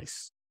my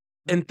voice.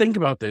 And think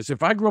about this.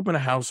 If I grew up in a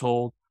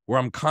household where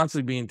I'm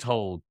constantly being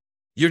told,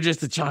 you're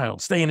just a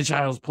child, stay in a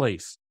child's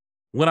place.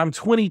 When I'm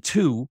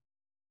 22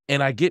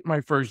 and I get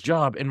my first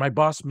job and my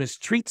boss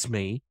mistreats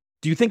me,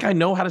 do you think I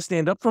know how to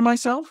stand up for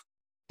myself?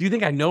 Do you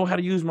think I know how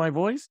to use my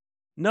voice?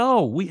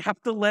 No, we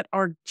have to let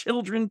our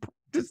children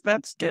practice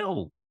that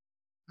skill.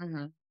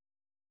 Mhm.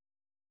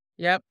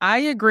 Yep, I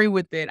agree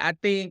with it. I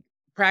think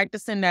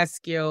practicing that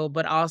skill,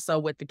 but also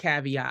with the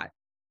caveat,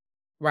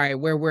 right,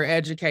 where we're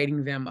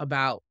educating them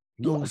about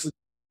w Yes.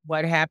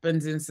 what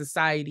happens in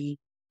society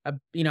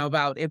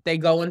about if they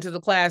go into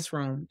the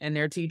classroom and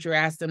their teacher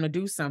asks them to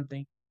do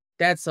something.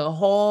 That's a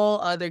whole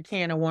other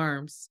can of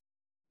worms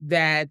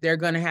that they're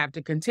going to have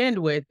to contend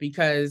with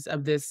because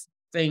of this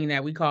thing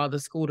that we call the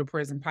school to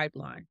prison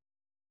pipeline,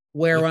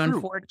 where It's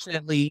true.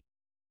 unfortunately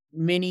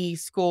many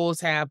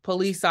schools have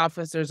police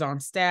officers on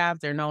staff.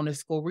 They're known as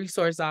school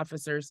resource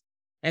officers,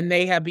 and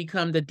they have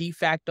become the de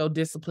facto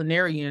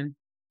disciplinarian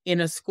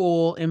in a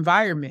school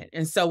environment.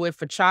 And so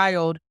if a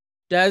child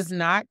does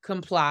not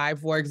comply,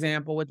 for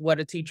example, with what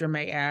a teacher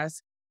may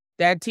ask,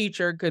 that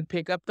teacher could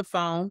pick up the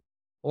phone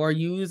or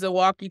use a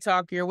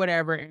walkie-talkie or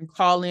whatever and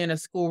call in a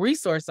school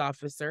resource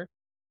officer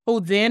who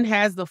then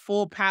has the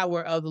full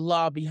power of the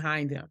law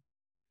behind them.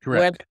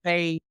 Whether Correct.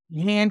 they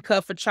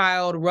handcuff a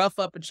child, rough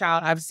up a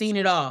child, I've seen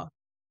it all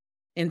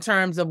in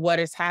terms of what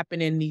has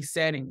happened in these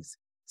settings.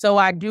 So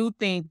I do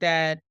think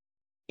that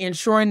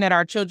ensuring that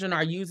our children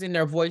are using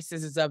their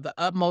voices is of the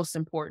utmost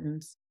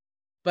importance.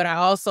 But I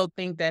also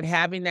think that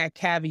having that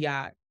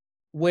caveat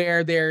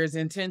where there's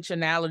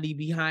intentionality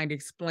behind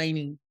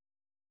explaining,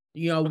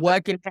 But that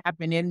what can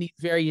happen in these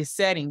various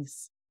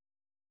settings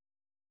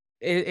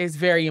is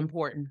very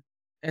important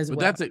as but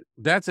well.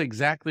 that's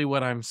exactly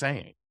what I'm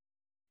saying,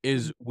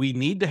 Mhm. is we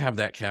need to have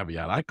that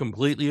caveat. I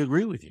completely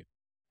agree with you.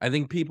 I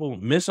think people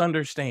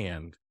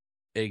misunderstand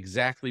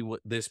exactly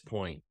what this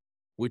point,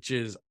 which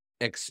is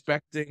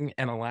expecting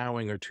and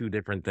allowing are 2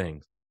 different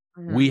things.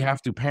 We Mhm.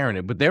 have to parent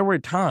it, but there were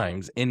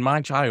times in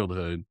my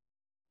childhood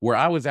where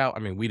I was out. I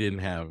mean, we didn't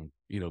have,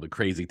 the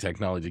crazy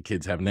technology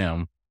kids have now.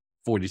 I'm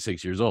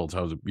 46 years old, so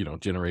I was,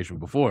 generation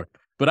before.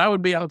 But I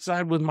would be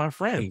outside with my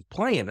friends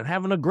playing and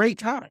having a great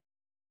time.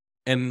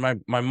 And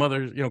my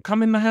mother,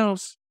 "Come in the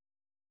house."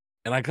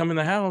 And I come in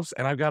the house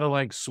and I've gotta,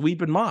 like,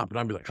 sweep and mop, and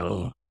I'd be like,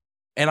 "Oh,"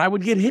 and I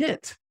would get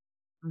hit.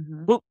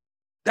 Mhm. Well,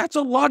 that's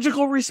a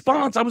logical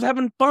response. I was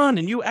having fun,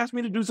 and you asked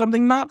me to do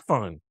something not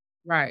fun.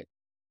 Right.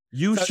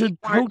 You So you should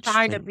weren't coach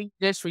trying to me. be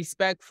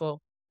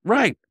disrespectful.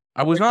 Right.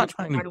 I was We're not just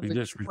trying to trying to be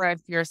express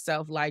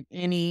yourself like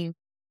any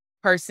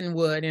person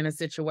would in a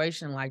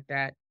situation like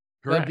that.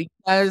 But correct.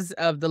 because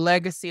of the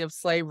legacy of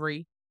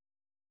slavery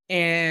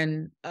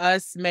and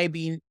us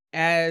maybe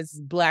as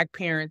Black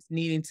parents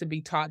needing to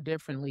be taught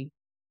differently,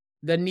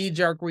 the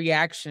knee-jerk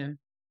reaction,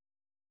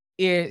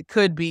 it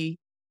could be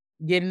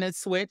getting a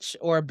switch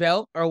or a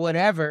belt or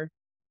whatever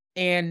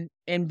and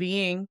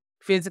being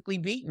physically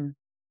beaten.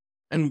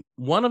 And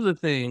one of the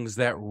things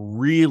that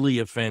really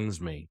offends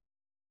me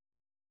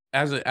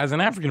as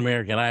an African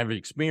American, I have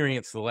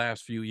experienced the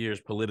last few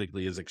years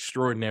politically is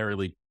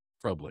extraordinarily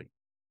troubling.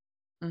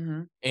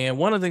 Mhm. And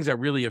one of the things that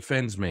really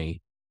offends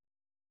me,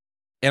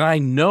 and I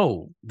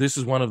know this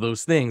is one of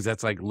those things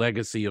that's like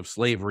legacy of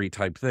slavery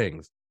type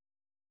things,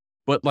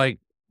 but, like,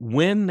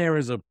 when there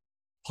is a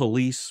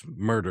police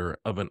murder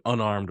of an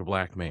unarmed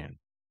Black man,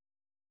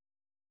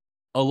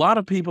 a lot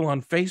of people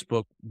on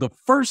Facebook, the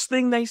first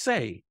thing they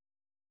say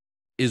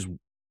is,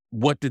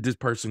 "What did this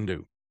person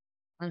do?"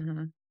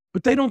 Mhm.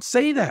 But they don't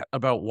say that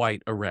about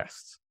white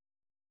arrests.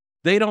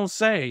 They don't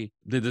say,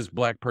 "Did this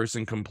Black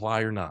person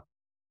comply or not?"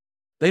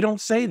 They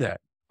don't say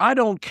that. I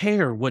don't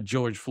care what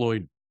George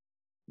Floyd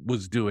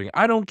was doing.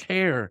 I don't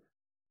care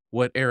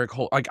what Eric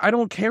Holt, like, I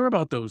don't care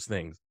about those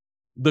things.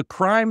 The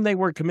crime they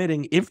were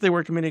committing, if they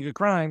were committing a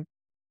crime,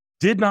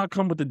 did not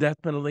come with the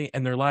death penalty,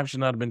 and their lives should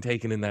not have been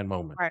taken in that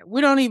moment. Right.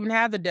 We don't even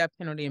have the death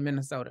penalty in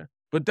Minnesota.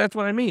 But that's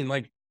what I mean,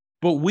 like,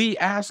 but we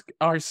ask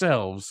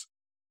ourselves,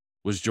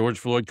 "Was George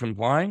Floyd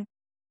complying?"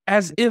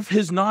 As if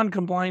his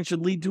non-compliance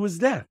should lead to his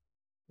death.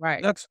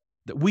 Right. That's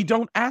we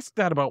don't ask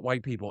that about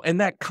white people, and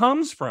that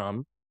comes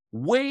from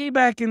way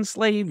back in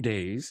slave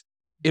days.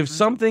 If Mhm.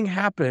 something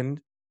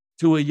happened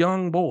to a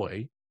young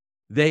boy,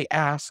 they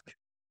ask,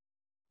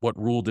 "What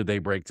rule did they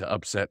break to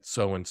upset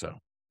so and so?"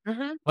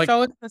 Mhm. Like,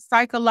 So it's the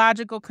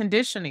psychological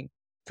conditioning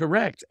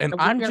correct, and that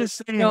we I'm are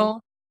just saying.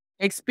 still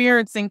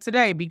experiencing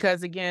today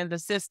because, again, the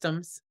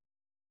systems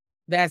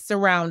that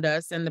surround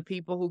us and the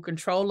people who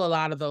control a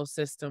lot of those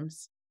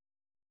systems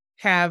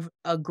have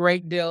a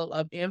great deal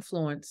of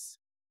influence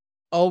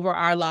over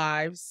our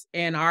lives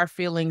and our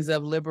feelings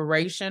of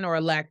liberation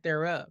or lack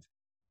thereof.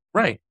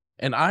 Right,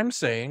 and I'm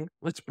saying,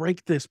 let's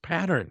break this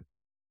pattern.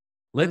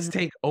 Let's Mhm.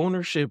 take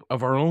ownership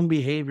of our own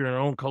behavior, and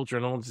our own culture,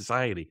 and our own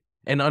society,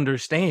 and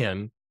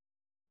understand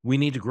we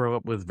need to grow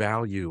up with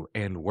value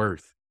and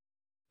worth.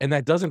 And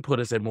that doesn't put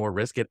us at more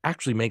risk. It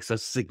actually makes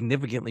us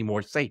significantly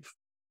more safe.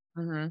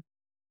 Mhm.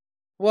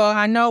 Well,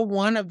 I know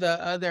one of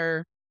the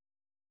other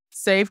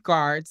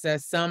safeguards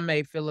that some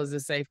may feel is a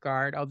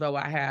safeguard, although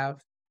I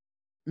have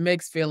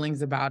mixed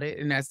feelings about it,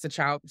 and that's the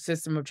child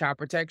system of child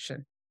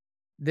protection.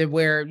 That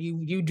where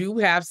you do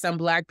have some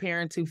Black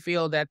parents who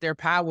feel that their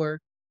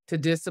power to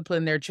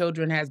discipline their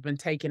children has been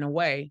taken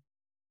away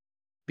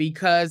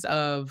because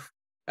of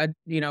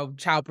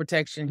child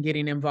protection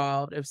getting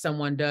involved if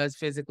someone does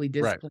physically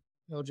Right. discipline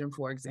children,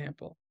 for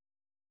example.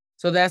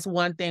 So that's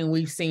one thing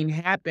we've seen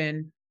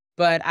happen.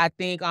 But I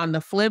think on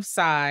the flip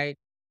side,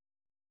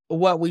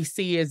 what we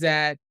see is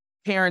that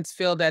parents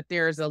feel that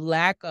there's a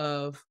lack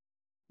of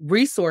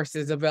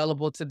resources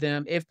available to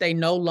them if they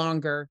no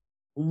longer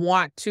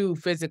want to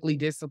physically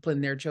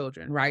discipline their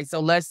children, right? So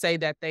let's say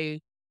that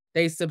they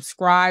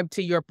subscribe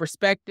to your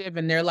perspective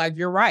and they're like,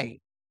 "You're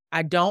right.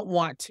 I don't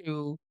want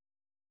to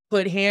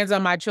put hands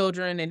on my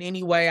children in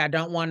any way. I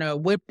don't wanna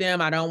whip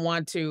them. I don't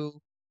want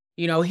to,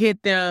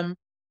 hit them."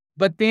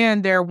 But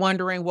then they're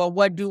wondering, "Well,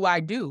 what do I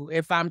do?"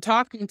 If I'm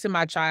talking to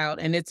my child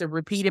and it's a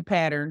repeated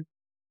pattern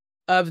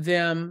of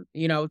them,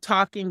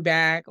 talking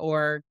back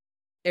or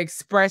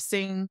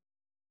expressing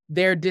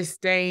their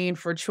disdain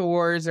for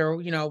chores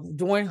or,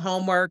 doing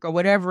homework or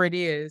whatever it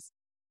is,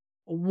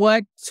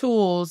 what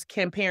tools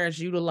can parents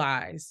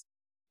utilize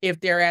if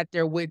they're at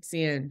their wits'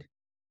 end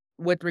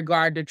with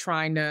regard to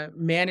trying to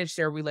manage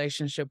their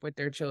relationship with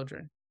their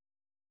children?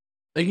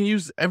 They can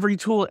use every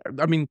tool.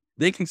 I mean,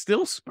 they can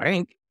still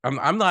spank.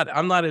 I'm not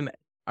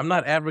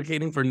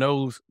advocating for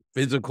no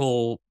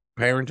physical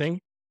parenting.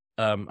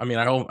 I mean,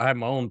 I have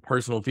my own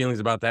personal feelings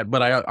about that,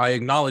 but I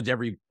acknowledge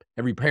every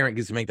parent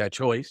gets to make that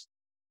choice.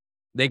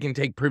 They can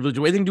take privilege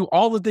away. They can do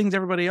all the things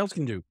everybody else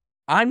can do.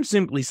 I'm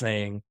simply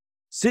saying,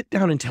 sit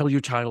down and tell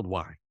your child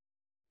why.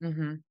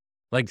 Mhm.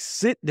 Like,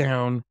 sit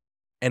down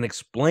and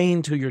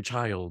explain to your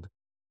child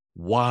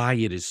why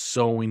it is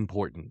so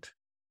important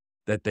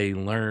that they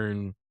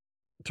learn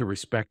to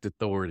respect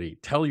authority.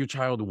 Tell your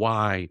child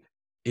why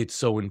it's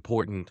so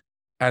important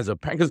as a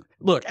parent. Because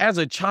look, as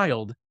a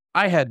child,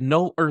 I had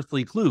no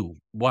earthly clue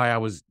why I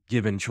was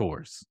given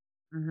chores.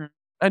 Mhm.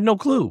 I had no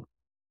clue.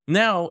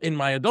 Now, in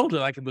my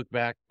adulthood, I can look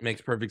back,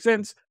 makes perfect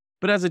sense.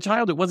 But as a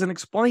child, it wasn't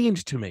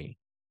explained to me.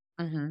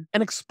 Mhm.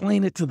 And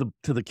explain it to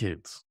the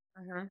kids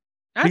Mhm.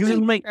 I because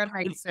think that it,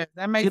 makes sense.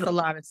 That makes it'll a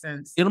lot of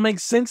sense. it'll make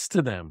sense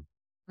to them.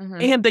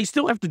 Mhm. And they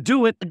still have to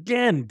do it.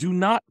 Again, do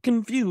not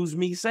confuse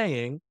me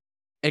saying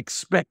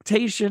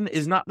expectation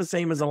is not the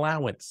same as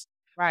allowance.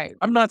 Right.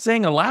 I'm not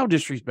saying allow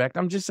disrespect,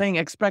 I'm just saying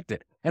expect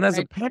it. And as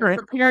a Right. You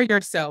parent, prepare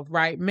yourself,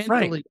 right, right,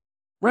 mentally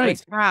right,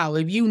 with how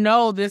if you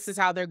know this is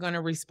how they're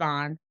gonna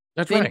respond,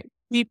 that's then right,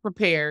 be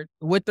prepared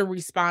with the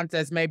response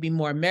that's maybe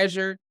more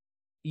measured.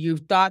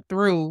 You've thought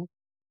through,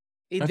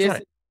 if that's this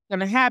right, is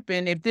gonna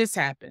happen if this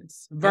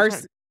happens that's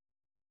right, versus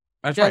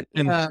that's just, right,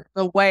 and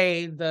the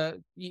way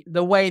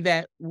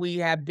that we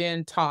have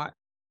been taught,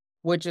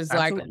 which is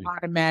like absolutely,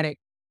 automatic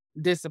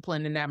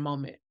discipline in that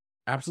moment.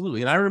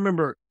 absolutely, and I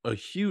remember a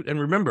huge and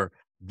remember,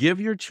 give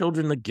your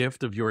children the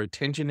gift of your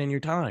attention and your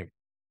time.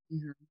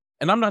 Mhm.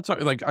 And I'm not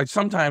talking like, I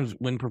sometimes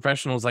when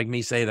professionals like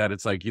me say that,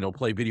 it's like,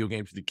 play video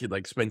games with the kid,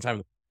 like, spend time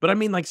with but I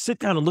mean, like, sit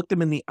down and look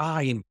them in the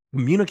eye and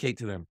communicate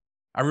to them.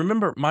 I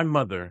remember my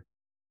mother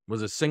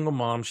was a single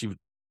mom,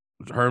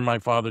 her and my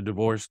father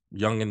divorced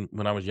young and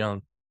when I was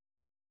young,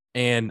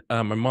 and,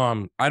 my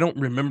mom I don't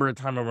remember a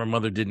time where my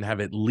mother didn't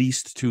have at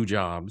least 2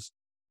 jobs.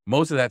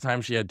 Most of that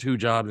time, she had 2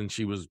 jobs, and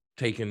she was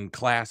taking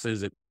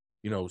classes at,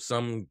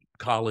 some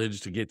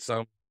college to get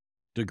some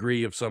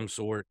degree of some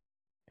sort.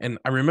 And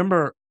I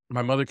remember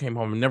my mother came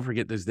home, I'll never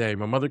forget this day.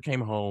 My mother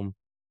came home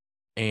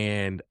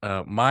and,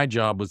 my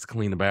job was to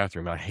clean the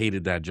bathroom. I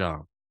hated that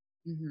job.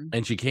 Mhm.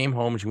 And she came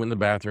home and she went in the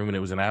bathroom and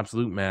it was an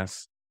absolute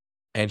mess.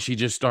 And she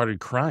just started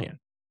crying.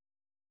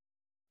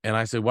 And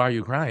I said, "Why are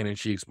you crying?" And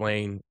she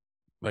explained,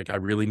 like, "I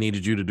really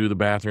needed you to do the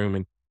bathroom."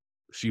 And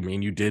she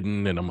mean you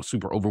didn't. And I'm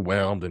super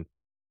overwhelmed and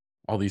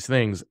all these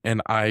things.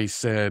 And I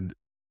said,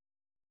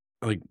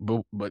 like,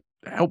 but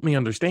help me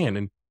understand.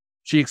 And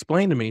she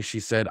explained to me, she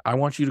said, "I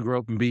want you to grow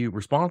up and be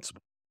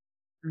responsible."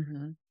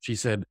 Mhm. She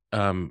said,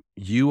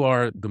 "You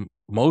are the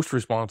most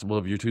responsible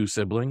of your 2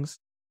 siblings,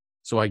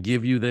 so I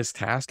give you this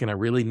task, and I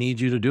really need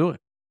you to do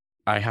it.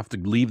 I have to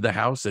leave the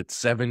house at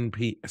 7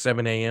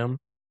 AM.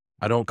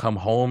 I don't come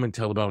home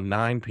until about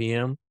 9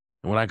 PM,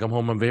 and when I come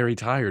home, I'm very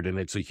tired, and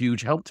it's a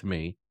huge help to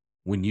me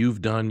when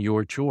you've done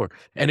your chore."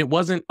 And it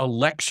wasn't a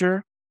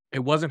lecture, it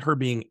wasn't her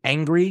being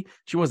angry,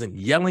 she wasn't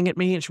yelling at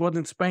me, and she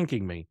wasn't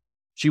spanking me.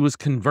 She was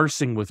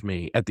conversing with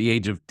me at the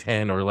age of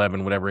 10 or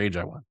 11, whatever age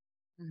I was.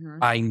 Mhm.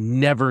 I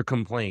never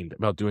complained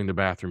about doing the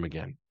bathroom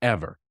again,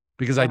 ever,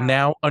 because I Wow.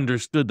 now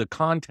understood the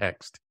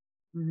context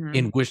Mhm.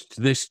 in which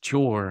this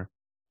chore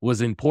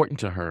was important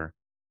to her,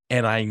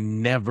 and I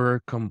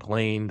never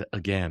complained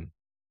again.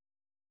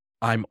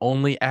 I'm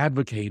only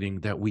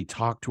advocating that we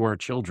talk to our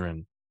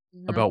children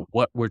Mhm. about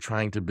what we're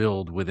trying to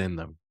build within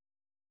them.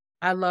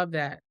 I love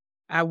that.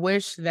 I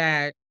wish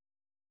that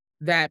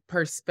that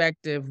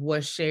perspective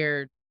was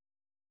shared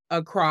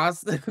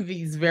across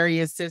these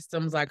various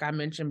systems like I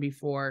mentioned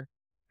before.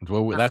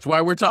 Uh, That's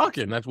why we're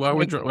talking. That's why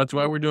ex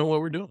we're doing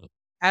what we're doing.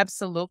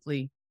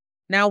 Absolutely.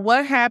 Now,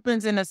 what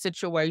happens in a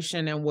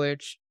situation in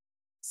which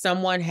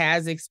someone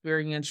has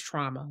experienced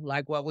trauma,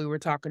 like what we were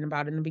talking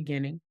about in the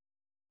beginning,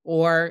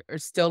 or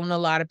is still in a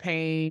lot of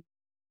pain,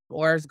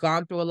 or has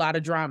gone through a lot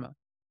of drama?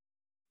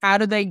 How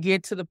do they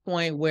get to the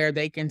point where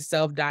they can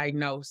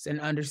self-diagnose and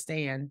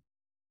understand,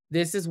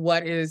 this is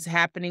what is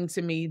happening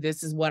to me,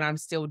 this is what I'm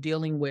still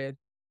dealing with?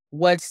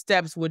 What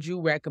steps would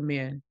you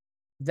recommend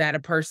that a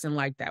person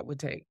like that would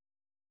take?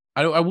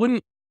 I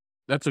wouldn't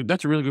that's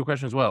a really good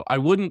question as well. I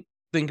wouldn't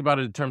think about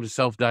it in terms of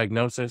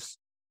self-diagnosis.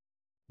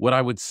 What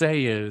I would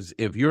say is,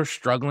 if you're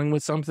struggling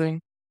with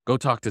something, go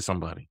talk to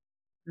somebody.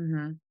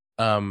 Mhm.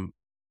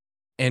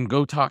 and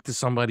go talk to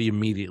somebody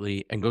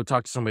immediately, and go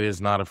talk to somebody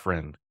that's not a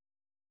friend.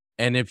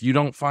 And if you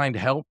don't find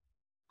help,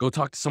 go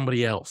talk to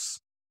somebody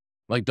else.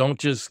 Like, don't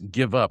just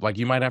give up. Like,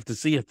 you might have to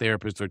see a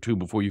therapist or 2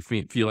 before you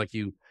feel like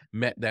you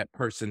met that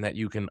person that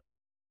you can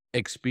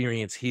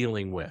experience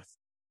healing with.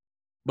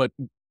 But,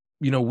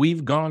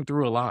 we've gone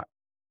through a lot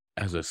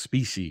as a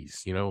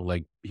species,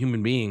 like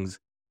human beings,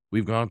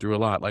 we've gone through a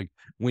lot. Like,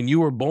 when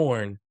you were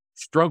born,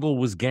 struggle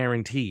was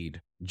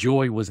guaranteed,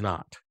 joy was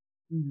not.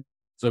 Mhm.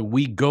 So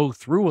we go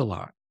through a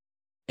lot,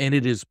 and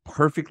it is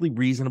perfectly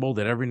reasonable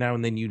that every now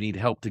and then you need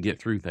help to get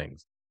through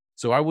things.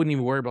 So I wouldn't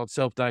even worry about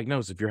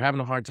self-diagnose. If you're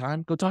having a hard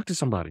time, go talk to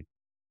somebody.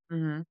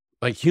 Mhm.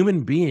 Like,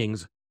 human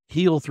beings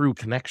heal through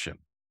connection.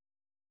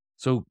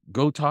 So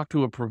go talk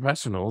to a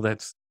professional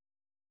that's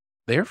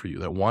there for you,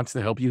 that wants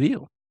to help you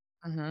heal.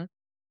 Mhm.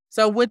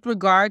 So with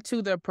regard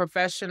to the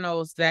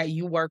professionals that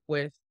you work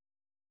with,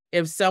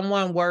 if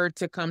someone were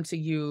to come to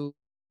you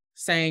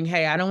saying,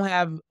 "Hey, I don't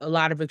have a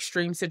lot of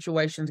extreme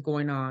situations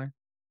going on,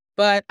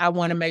 but I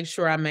wanna make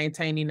sure I'm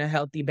maintaining a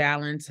healthy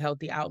balance,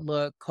 healthy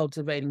outlook,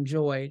 cultivating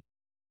joy,"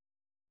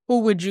 who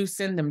would you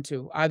send them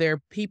to? Are there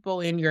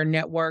people in your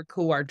network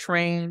who are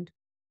trained?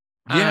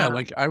 Yeah, Uh,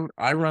 like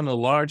I run a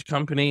large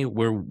company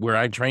where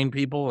I train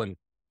people, and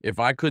if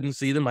I couldn't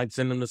see them, I'd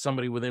send them to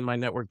somebody within my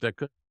network that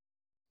could.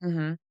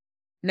 mhm.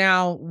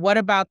 Now, what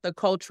about the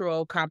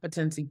cultural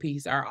competency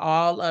piece? Are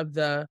all of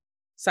the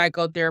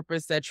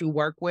psychotherapists that you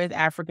work with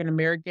African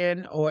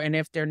American, or and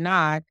if they're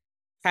not,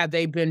 have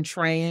they been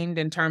trained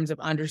in terms of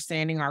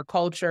understanding our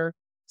culture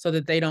so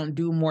that they don't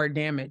do more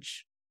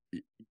damage?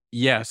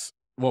 Yes.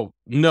 Well,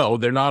 no,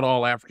 they're not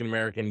all African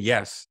American.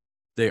 Yes,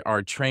 they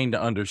are trained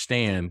to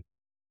understand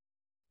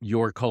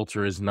your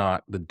culture is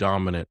not the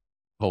dominant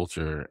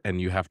culture,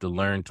 and you have to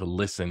learn to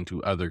listen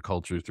to other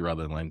cultures through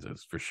other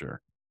lenses for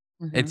sure.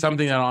 It's Mhm,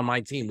 something that on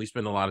my team we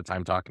spend a lot of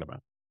time talking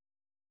about.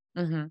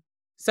 mhm.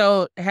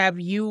 So, have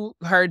you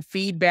heard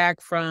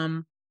feedback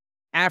from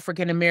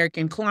African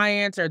American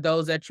clients or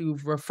those that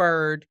you've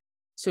referred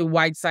to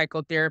white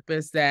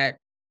psychotherapists that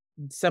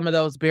some of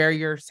those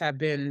barriers have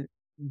been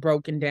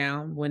broken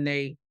down when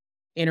they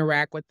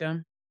interact with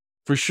them?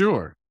 For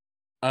sure.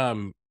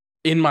 Um,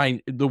 in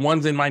the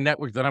ones in my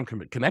network that I'm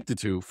connected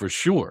to, for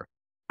sure.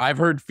 I've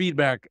heard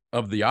feedback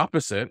of the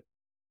opposite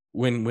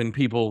when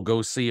people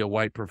go see a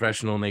white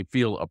professional and they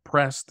feel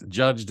oppressed,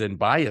 judged, and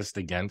biased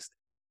against.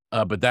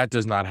 But that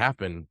does not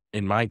happen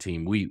in my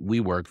team.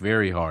 We work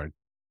very hard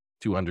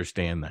to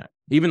understand that.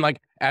 Even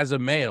like as a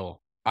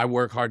male, I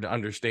work hard to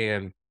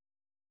understand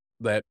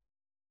that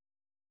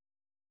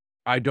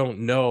I don't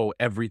know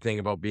everything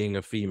about being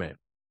a female.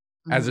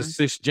 As a Mhm.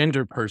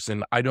 cisgender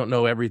person, I don't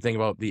know everything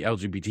about the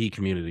LGBT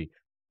community.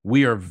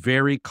 We are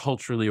very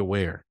culturally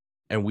aware,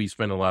 and we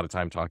spend a lot of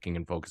time talking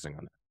and focusing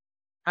on that.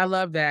 I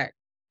love that.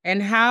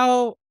 And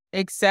how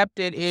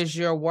accepted is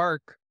your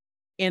work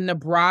in the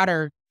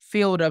broader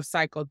field of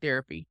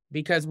psychotherapy?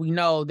 Because we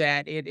know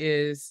that it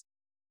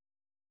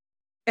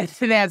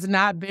has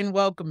not been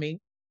welcoming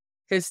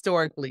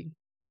historically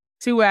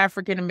to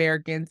African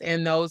Americans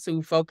and those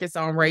who focus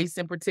on race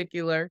in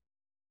particular,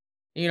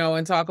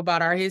 and talk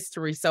about our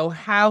history. So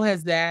how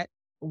has that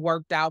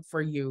worked out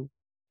for you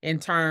in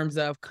terms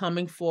of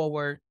coming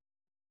forward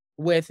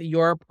with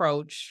your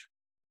approach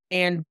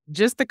and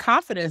just the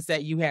confidence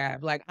that you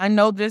have? Like, I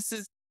know this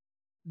is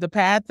the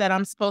path that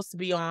I'm supposed to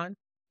be on.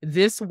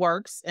 This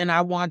works and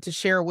I want to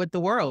share it with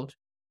the world.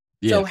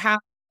 So Yeah.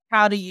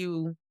 how do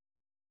you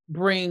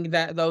bring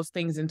those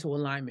things into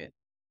alignment?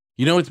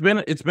 It's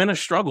been a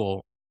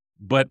struggle,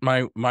 but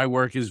my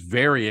work is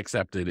very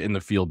accepted in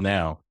the field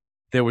now.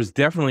 There was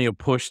definitely a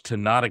push to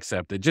not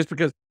accept it just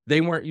because they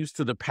weren't used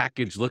to the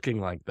package looking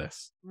like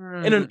this.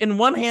 And Mm, in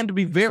one hand, to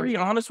be very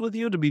honest with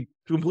you, to be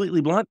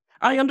completely blunt,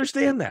 I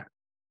understand that.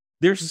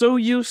 They're so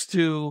used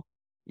to,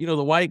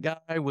 the white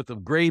guy with a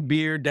gray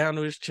beard down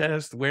to his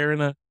chest,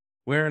 wearing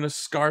a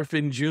scarf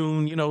in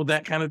June,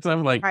 that kind of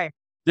stuff. Like, right.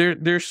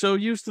 they're so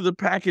used to the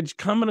package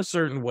coming a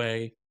certain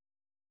way,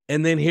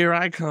 and then here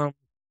I come,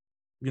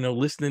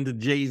 listening to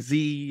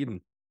Jay-Z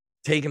and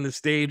taking the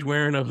stage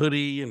wearing a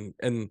hoodie,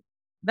 and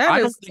That I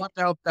don't is think so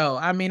dope though.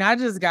 I mean, I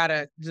just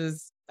gotta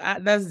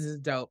that's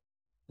just dope.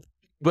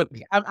 but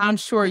I'm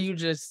sure you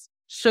just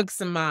shook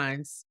some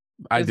minds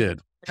I just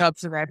did. up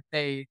to that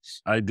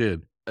stage. I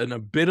did. And a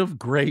bit of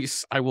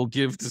grace I will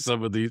give to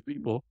some of these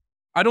people.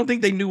 I don't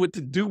think they knew what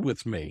to do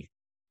with me,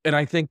 and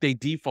I think they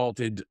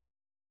defaulted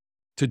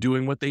to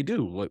doing what they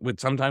do. What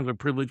sometimes what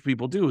privileged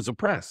people do is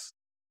oppress,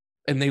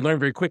 and they learn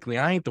very quickly,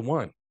 "I ain't the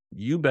one.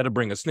 You better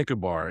bring a Snicker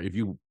bar if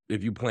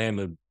you plan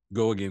to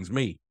go against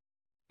me."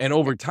 And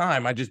over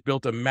time, I just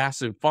built a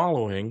massive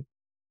following,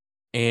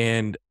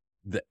 and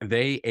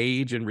they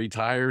age and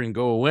retire and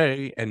go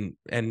away, and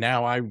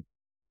now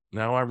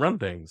I run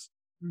things.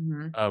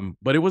 Mhm.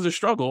 But it was a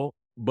struggle,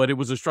 but it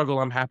was a struggle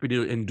I'm happy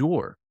to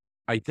endure.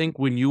 I think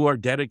when you are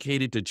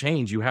dedicated to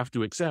change, you have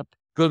to accept.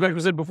 Goes back to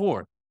what I said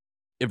before.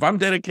 If I'm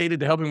dedicated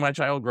to helping my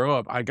child grow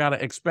up, I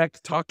gotta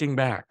expect talking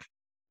back,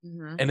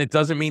 Mhm. and it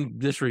doesn't mean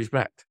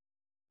disrespect.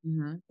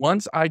 Mhm.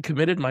 Once I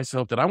committed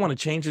myself that I want to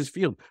change this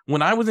field.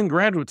 When I was in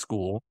graduate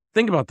school,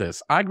 think about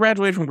this. I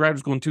graduated from graduate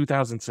school in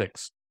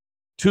 2006.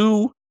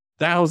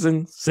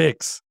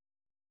 2006.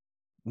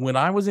 When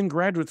I was in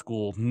graduate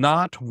school,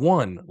 not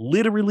one,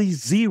 literally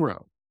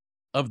zero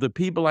of the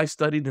people I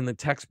studied in the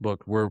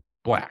textbook were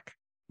Black.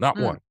 Not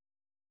Mm, one.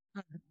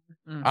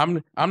 mm,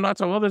 mm. I'm not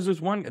talking, oh, there's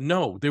just one.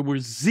 No, there were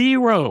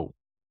zero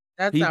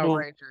That's people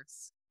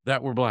outrageous.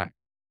 that were Black.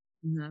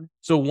 Mhm.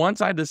 So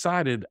once I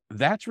decided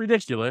that's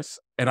ridiculous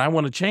and I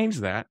want to change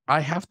that,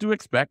 I have to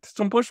expect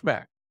some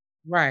pushback.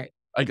 Right.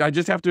 Like, I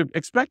just have to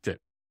expect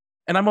it.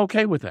 And I'm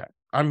okay with that.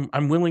 I'm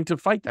willing to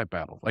fight that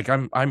battle. Like,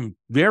 I'm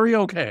very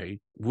okay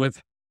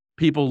with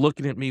people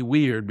looking at me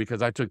weird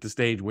because I took the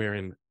stage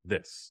wearing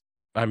this.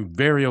 I'm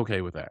very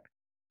okay with that.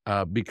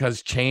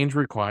 Because change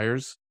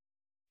requires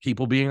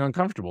people being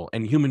uncomfortable.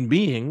 And human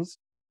beings,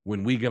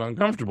 when we get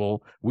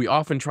uncomfortable, we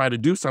often try to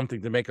do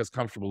something to make us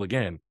comfortable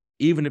again,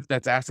 even if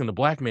that's asking the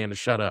Black man to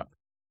shut up.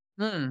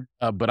 Mm.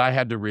 But I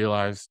had to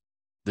realize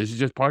this is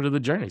just part of the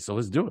journey. So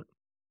let's do it.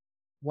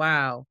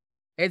 Wow.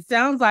 It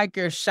sounds like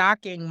you're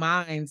shocking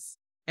minds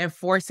and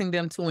forcing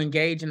them to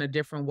engage in a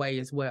different way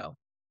as well.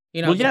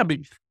 You know, Well, yeah, go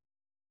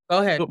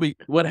go ahead.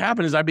 what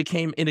happened is I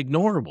became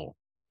inignorable.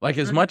 Like,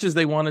 as Mhm. much as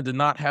they wanted to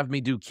not have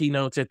me do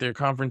keynotes at their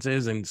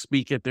conferences and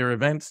speak at their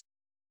events,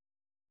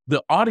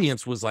 the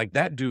audience was like,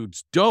 "That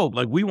dude's dope.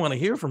 Like, we want to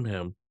hear from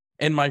him."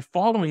 And my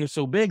following is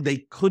so big, they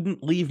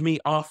couldn't leave me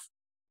off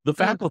the Mm.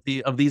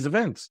 faculty of these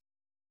events.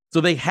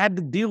 So they had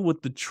to deal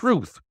with the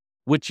truth,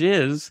 which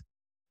is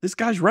this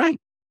guy's right.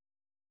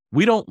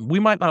 We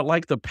might not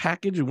like the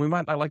package and we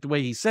might not like the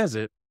way he says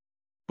it,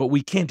 but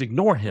we can't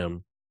ignore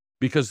him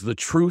because the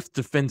truth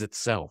defends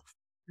itself.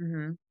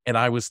 Mhm. And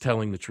I was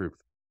telling the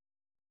truth.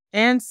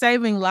 And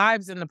saving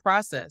lives in the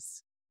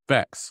process,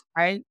 Facts.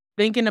 right?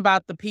 Thinking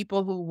about the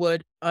people who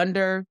would,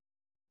 under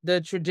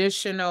the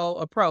traditional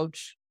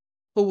approach,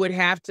 who would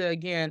have to,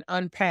 again,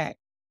 unpack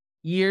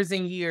years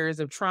and years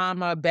of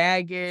trauma,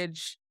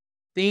 baggage,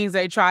 things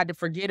they tried to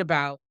forget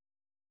about,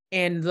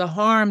 and the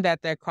harm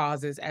that that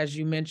causes, as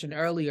you mentioned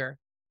earlier,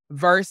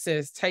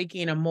 versus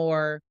taking a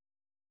more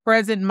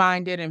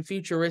present-minded and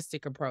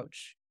futuristic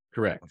approach,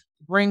 Correct.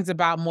 brings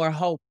about more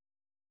hope,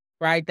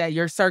 right? That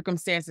your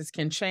circumstances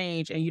can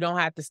change and you don't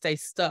have to stay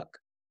stuck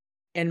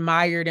and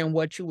mired in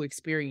what you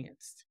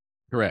experienced.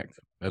 Correct.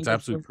 I That's think it's really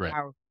absolutely correct.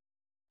 powerful.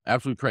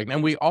 Absolutely correct.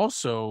 And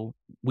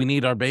we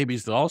need our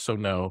babies to also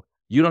know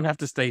you don't have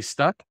to stay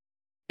stuck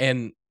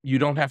and you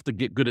don't have to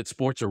get good at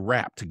sports or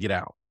rap to get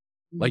out.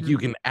 Like, you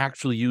Mhm. can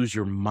actually use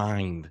your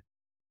mind.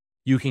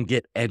 You can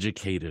get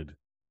educated.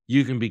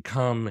 You can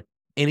become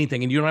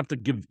anything and you don't have to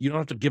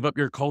give up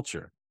your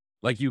culture.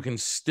 Like, you can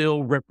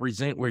still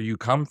represent where you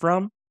come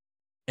from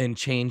and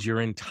change your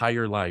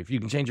entire life.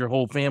 You can change your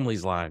whole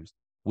family's lives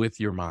with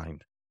your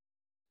mind.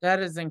 That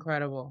is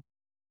incredible.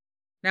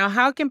 Now,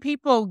 how can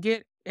people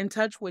get in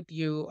touch with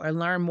you or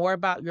learn more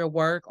about your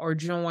work or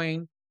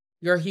join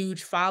your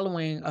huge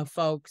following of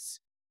folks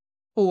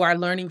who are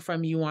learning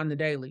from you on the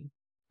daily?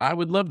 I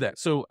would love that.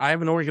 So I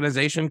have an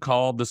organization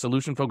called the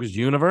Solution Focused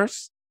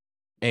Universe,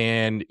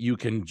 and you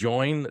can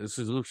join the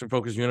Solution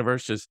Focused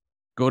Universe. Just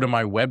go to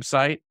my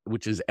website,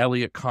 which is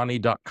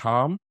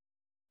elliottconnie.com,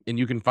 and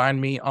you can find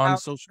me on I'll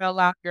social. spell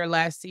out your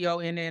last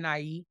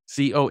Connie.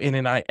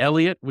 Connie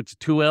Elliott, which is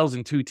two L's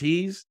and two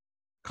T's.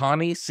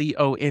 Connie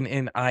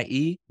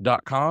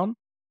Connie.com.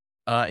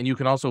 And you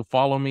can also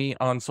follow me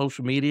on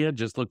social media.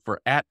 Just look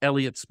for at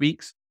Elliott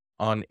Speaks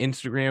on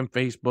Instagram,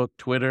 Facebook,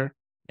 Twitter,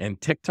 and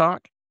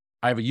TikTok.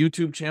 I have a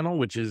YouTube channel,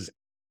 which is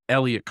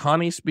Elliot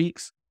Connie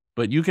Speaks.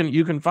 But you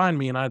can find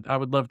me, and I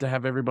would love to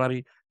have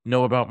everybody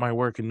know about my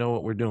work and know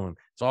what we're doing.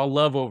 It's all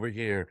love over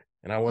here,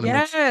 and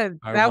Yes,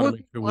 I that want to would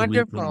make be sure we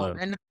lead with wonderful, love.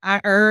 and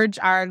I urge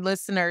our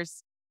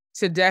listeners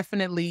to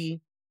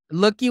definitely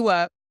look you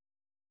up,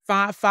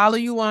 follow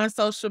you on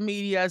social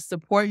media,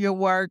 support your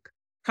work,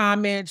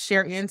 comment,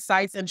 share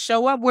insights, and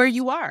show up where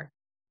you are.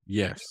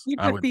 Yes, You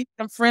just see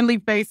some friendly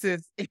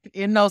faces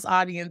in those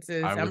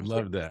audiences. I I'm would sure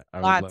love that. I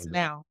would lots love that.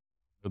 now,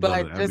 Would love but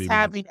that. That'd be just amazing.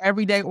 having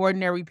everyday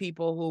ordinary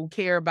people who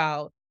care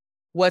about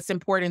what's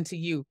important to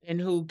you and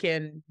who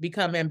can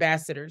become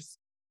ambassadors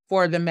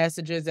for the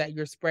messages that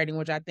you're spreading,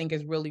 which I think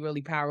is really,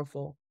 really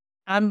powerful.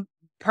 I'm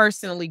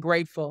personally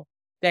grateful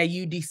that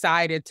you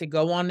decided to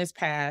go on this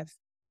path,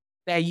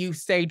 that you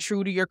stay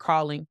true to your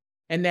calling,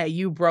 and that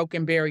you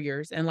broken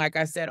barriers. And like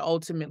I said,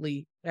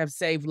 ultimately have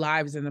saved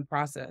lives in the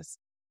process.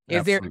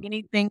 Is there Absolutely.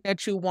 anything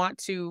that you want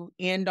to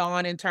end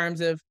on in terms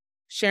of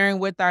sharing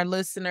with our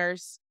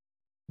listeners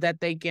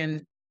that they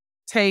can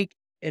take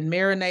and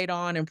marinate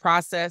on and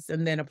process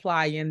and then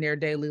apply in their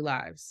daily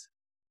lives?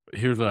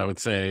 Here's what I would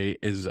say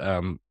is,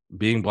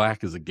 being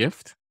Black is a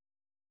gift,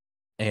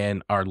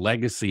 and our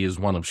legacy is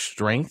one of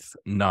strength,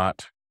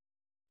 not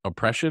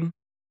oppression.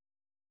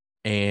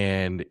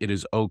 And it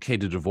is okay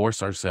to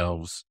divorce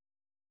ourselves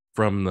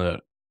from the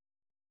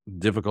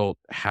difficult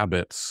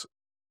habits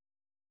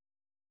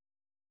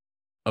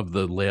of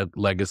the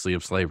legacy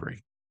of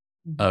slavery.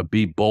 Mhm.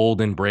 Be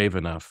bold and brave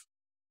enough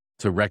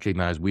to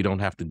recognize we don't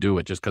have to do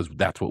it just because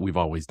that's what we've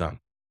always done.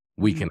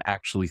 we Mhm. can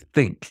actually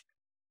think.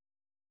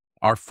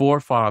 Our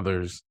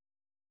forefathers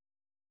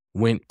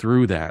went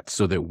through that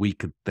so that we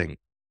could think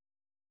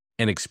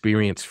and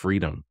experience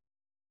freedom.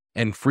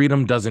 And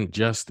freedom doesn't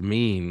just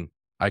mean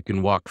I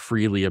can walk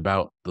freely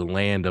about the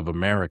land of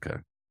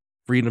America.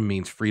 Freedom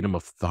means freedom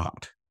of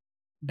thought.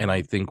 And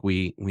I Mhm. think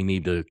we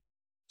need to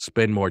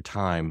spend more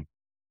time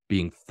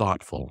being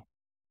thoughtful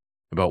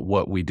about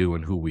what we do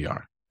and who we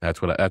are.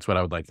 That's what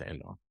I would like to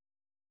end on.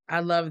 I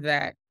love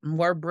that.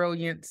 More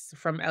brilliance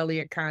from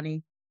Elliot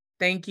Connie.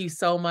 Thank you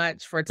so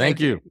much for Thank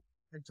taking you.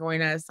 to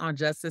join us on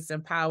Justice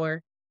and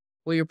Power.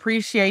 We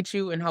appreciate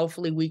you, and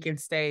hopefully we can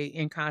stay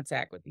in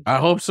contact with each I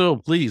other. hope so.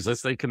 Please, let's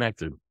stay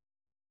connected.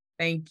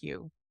 Thank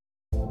you.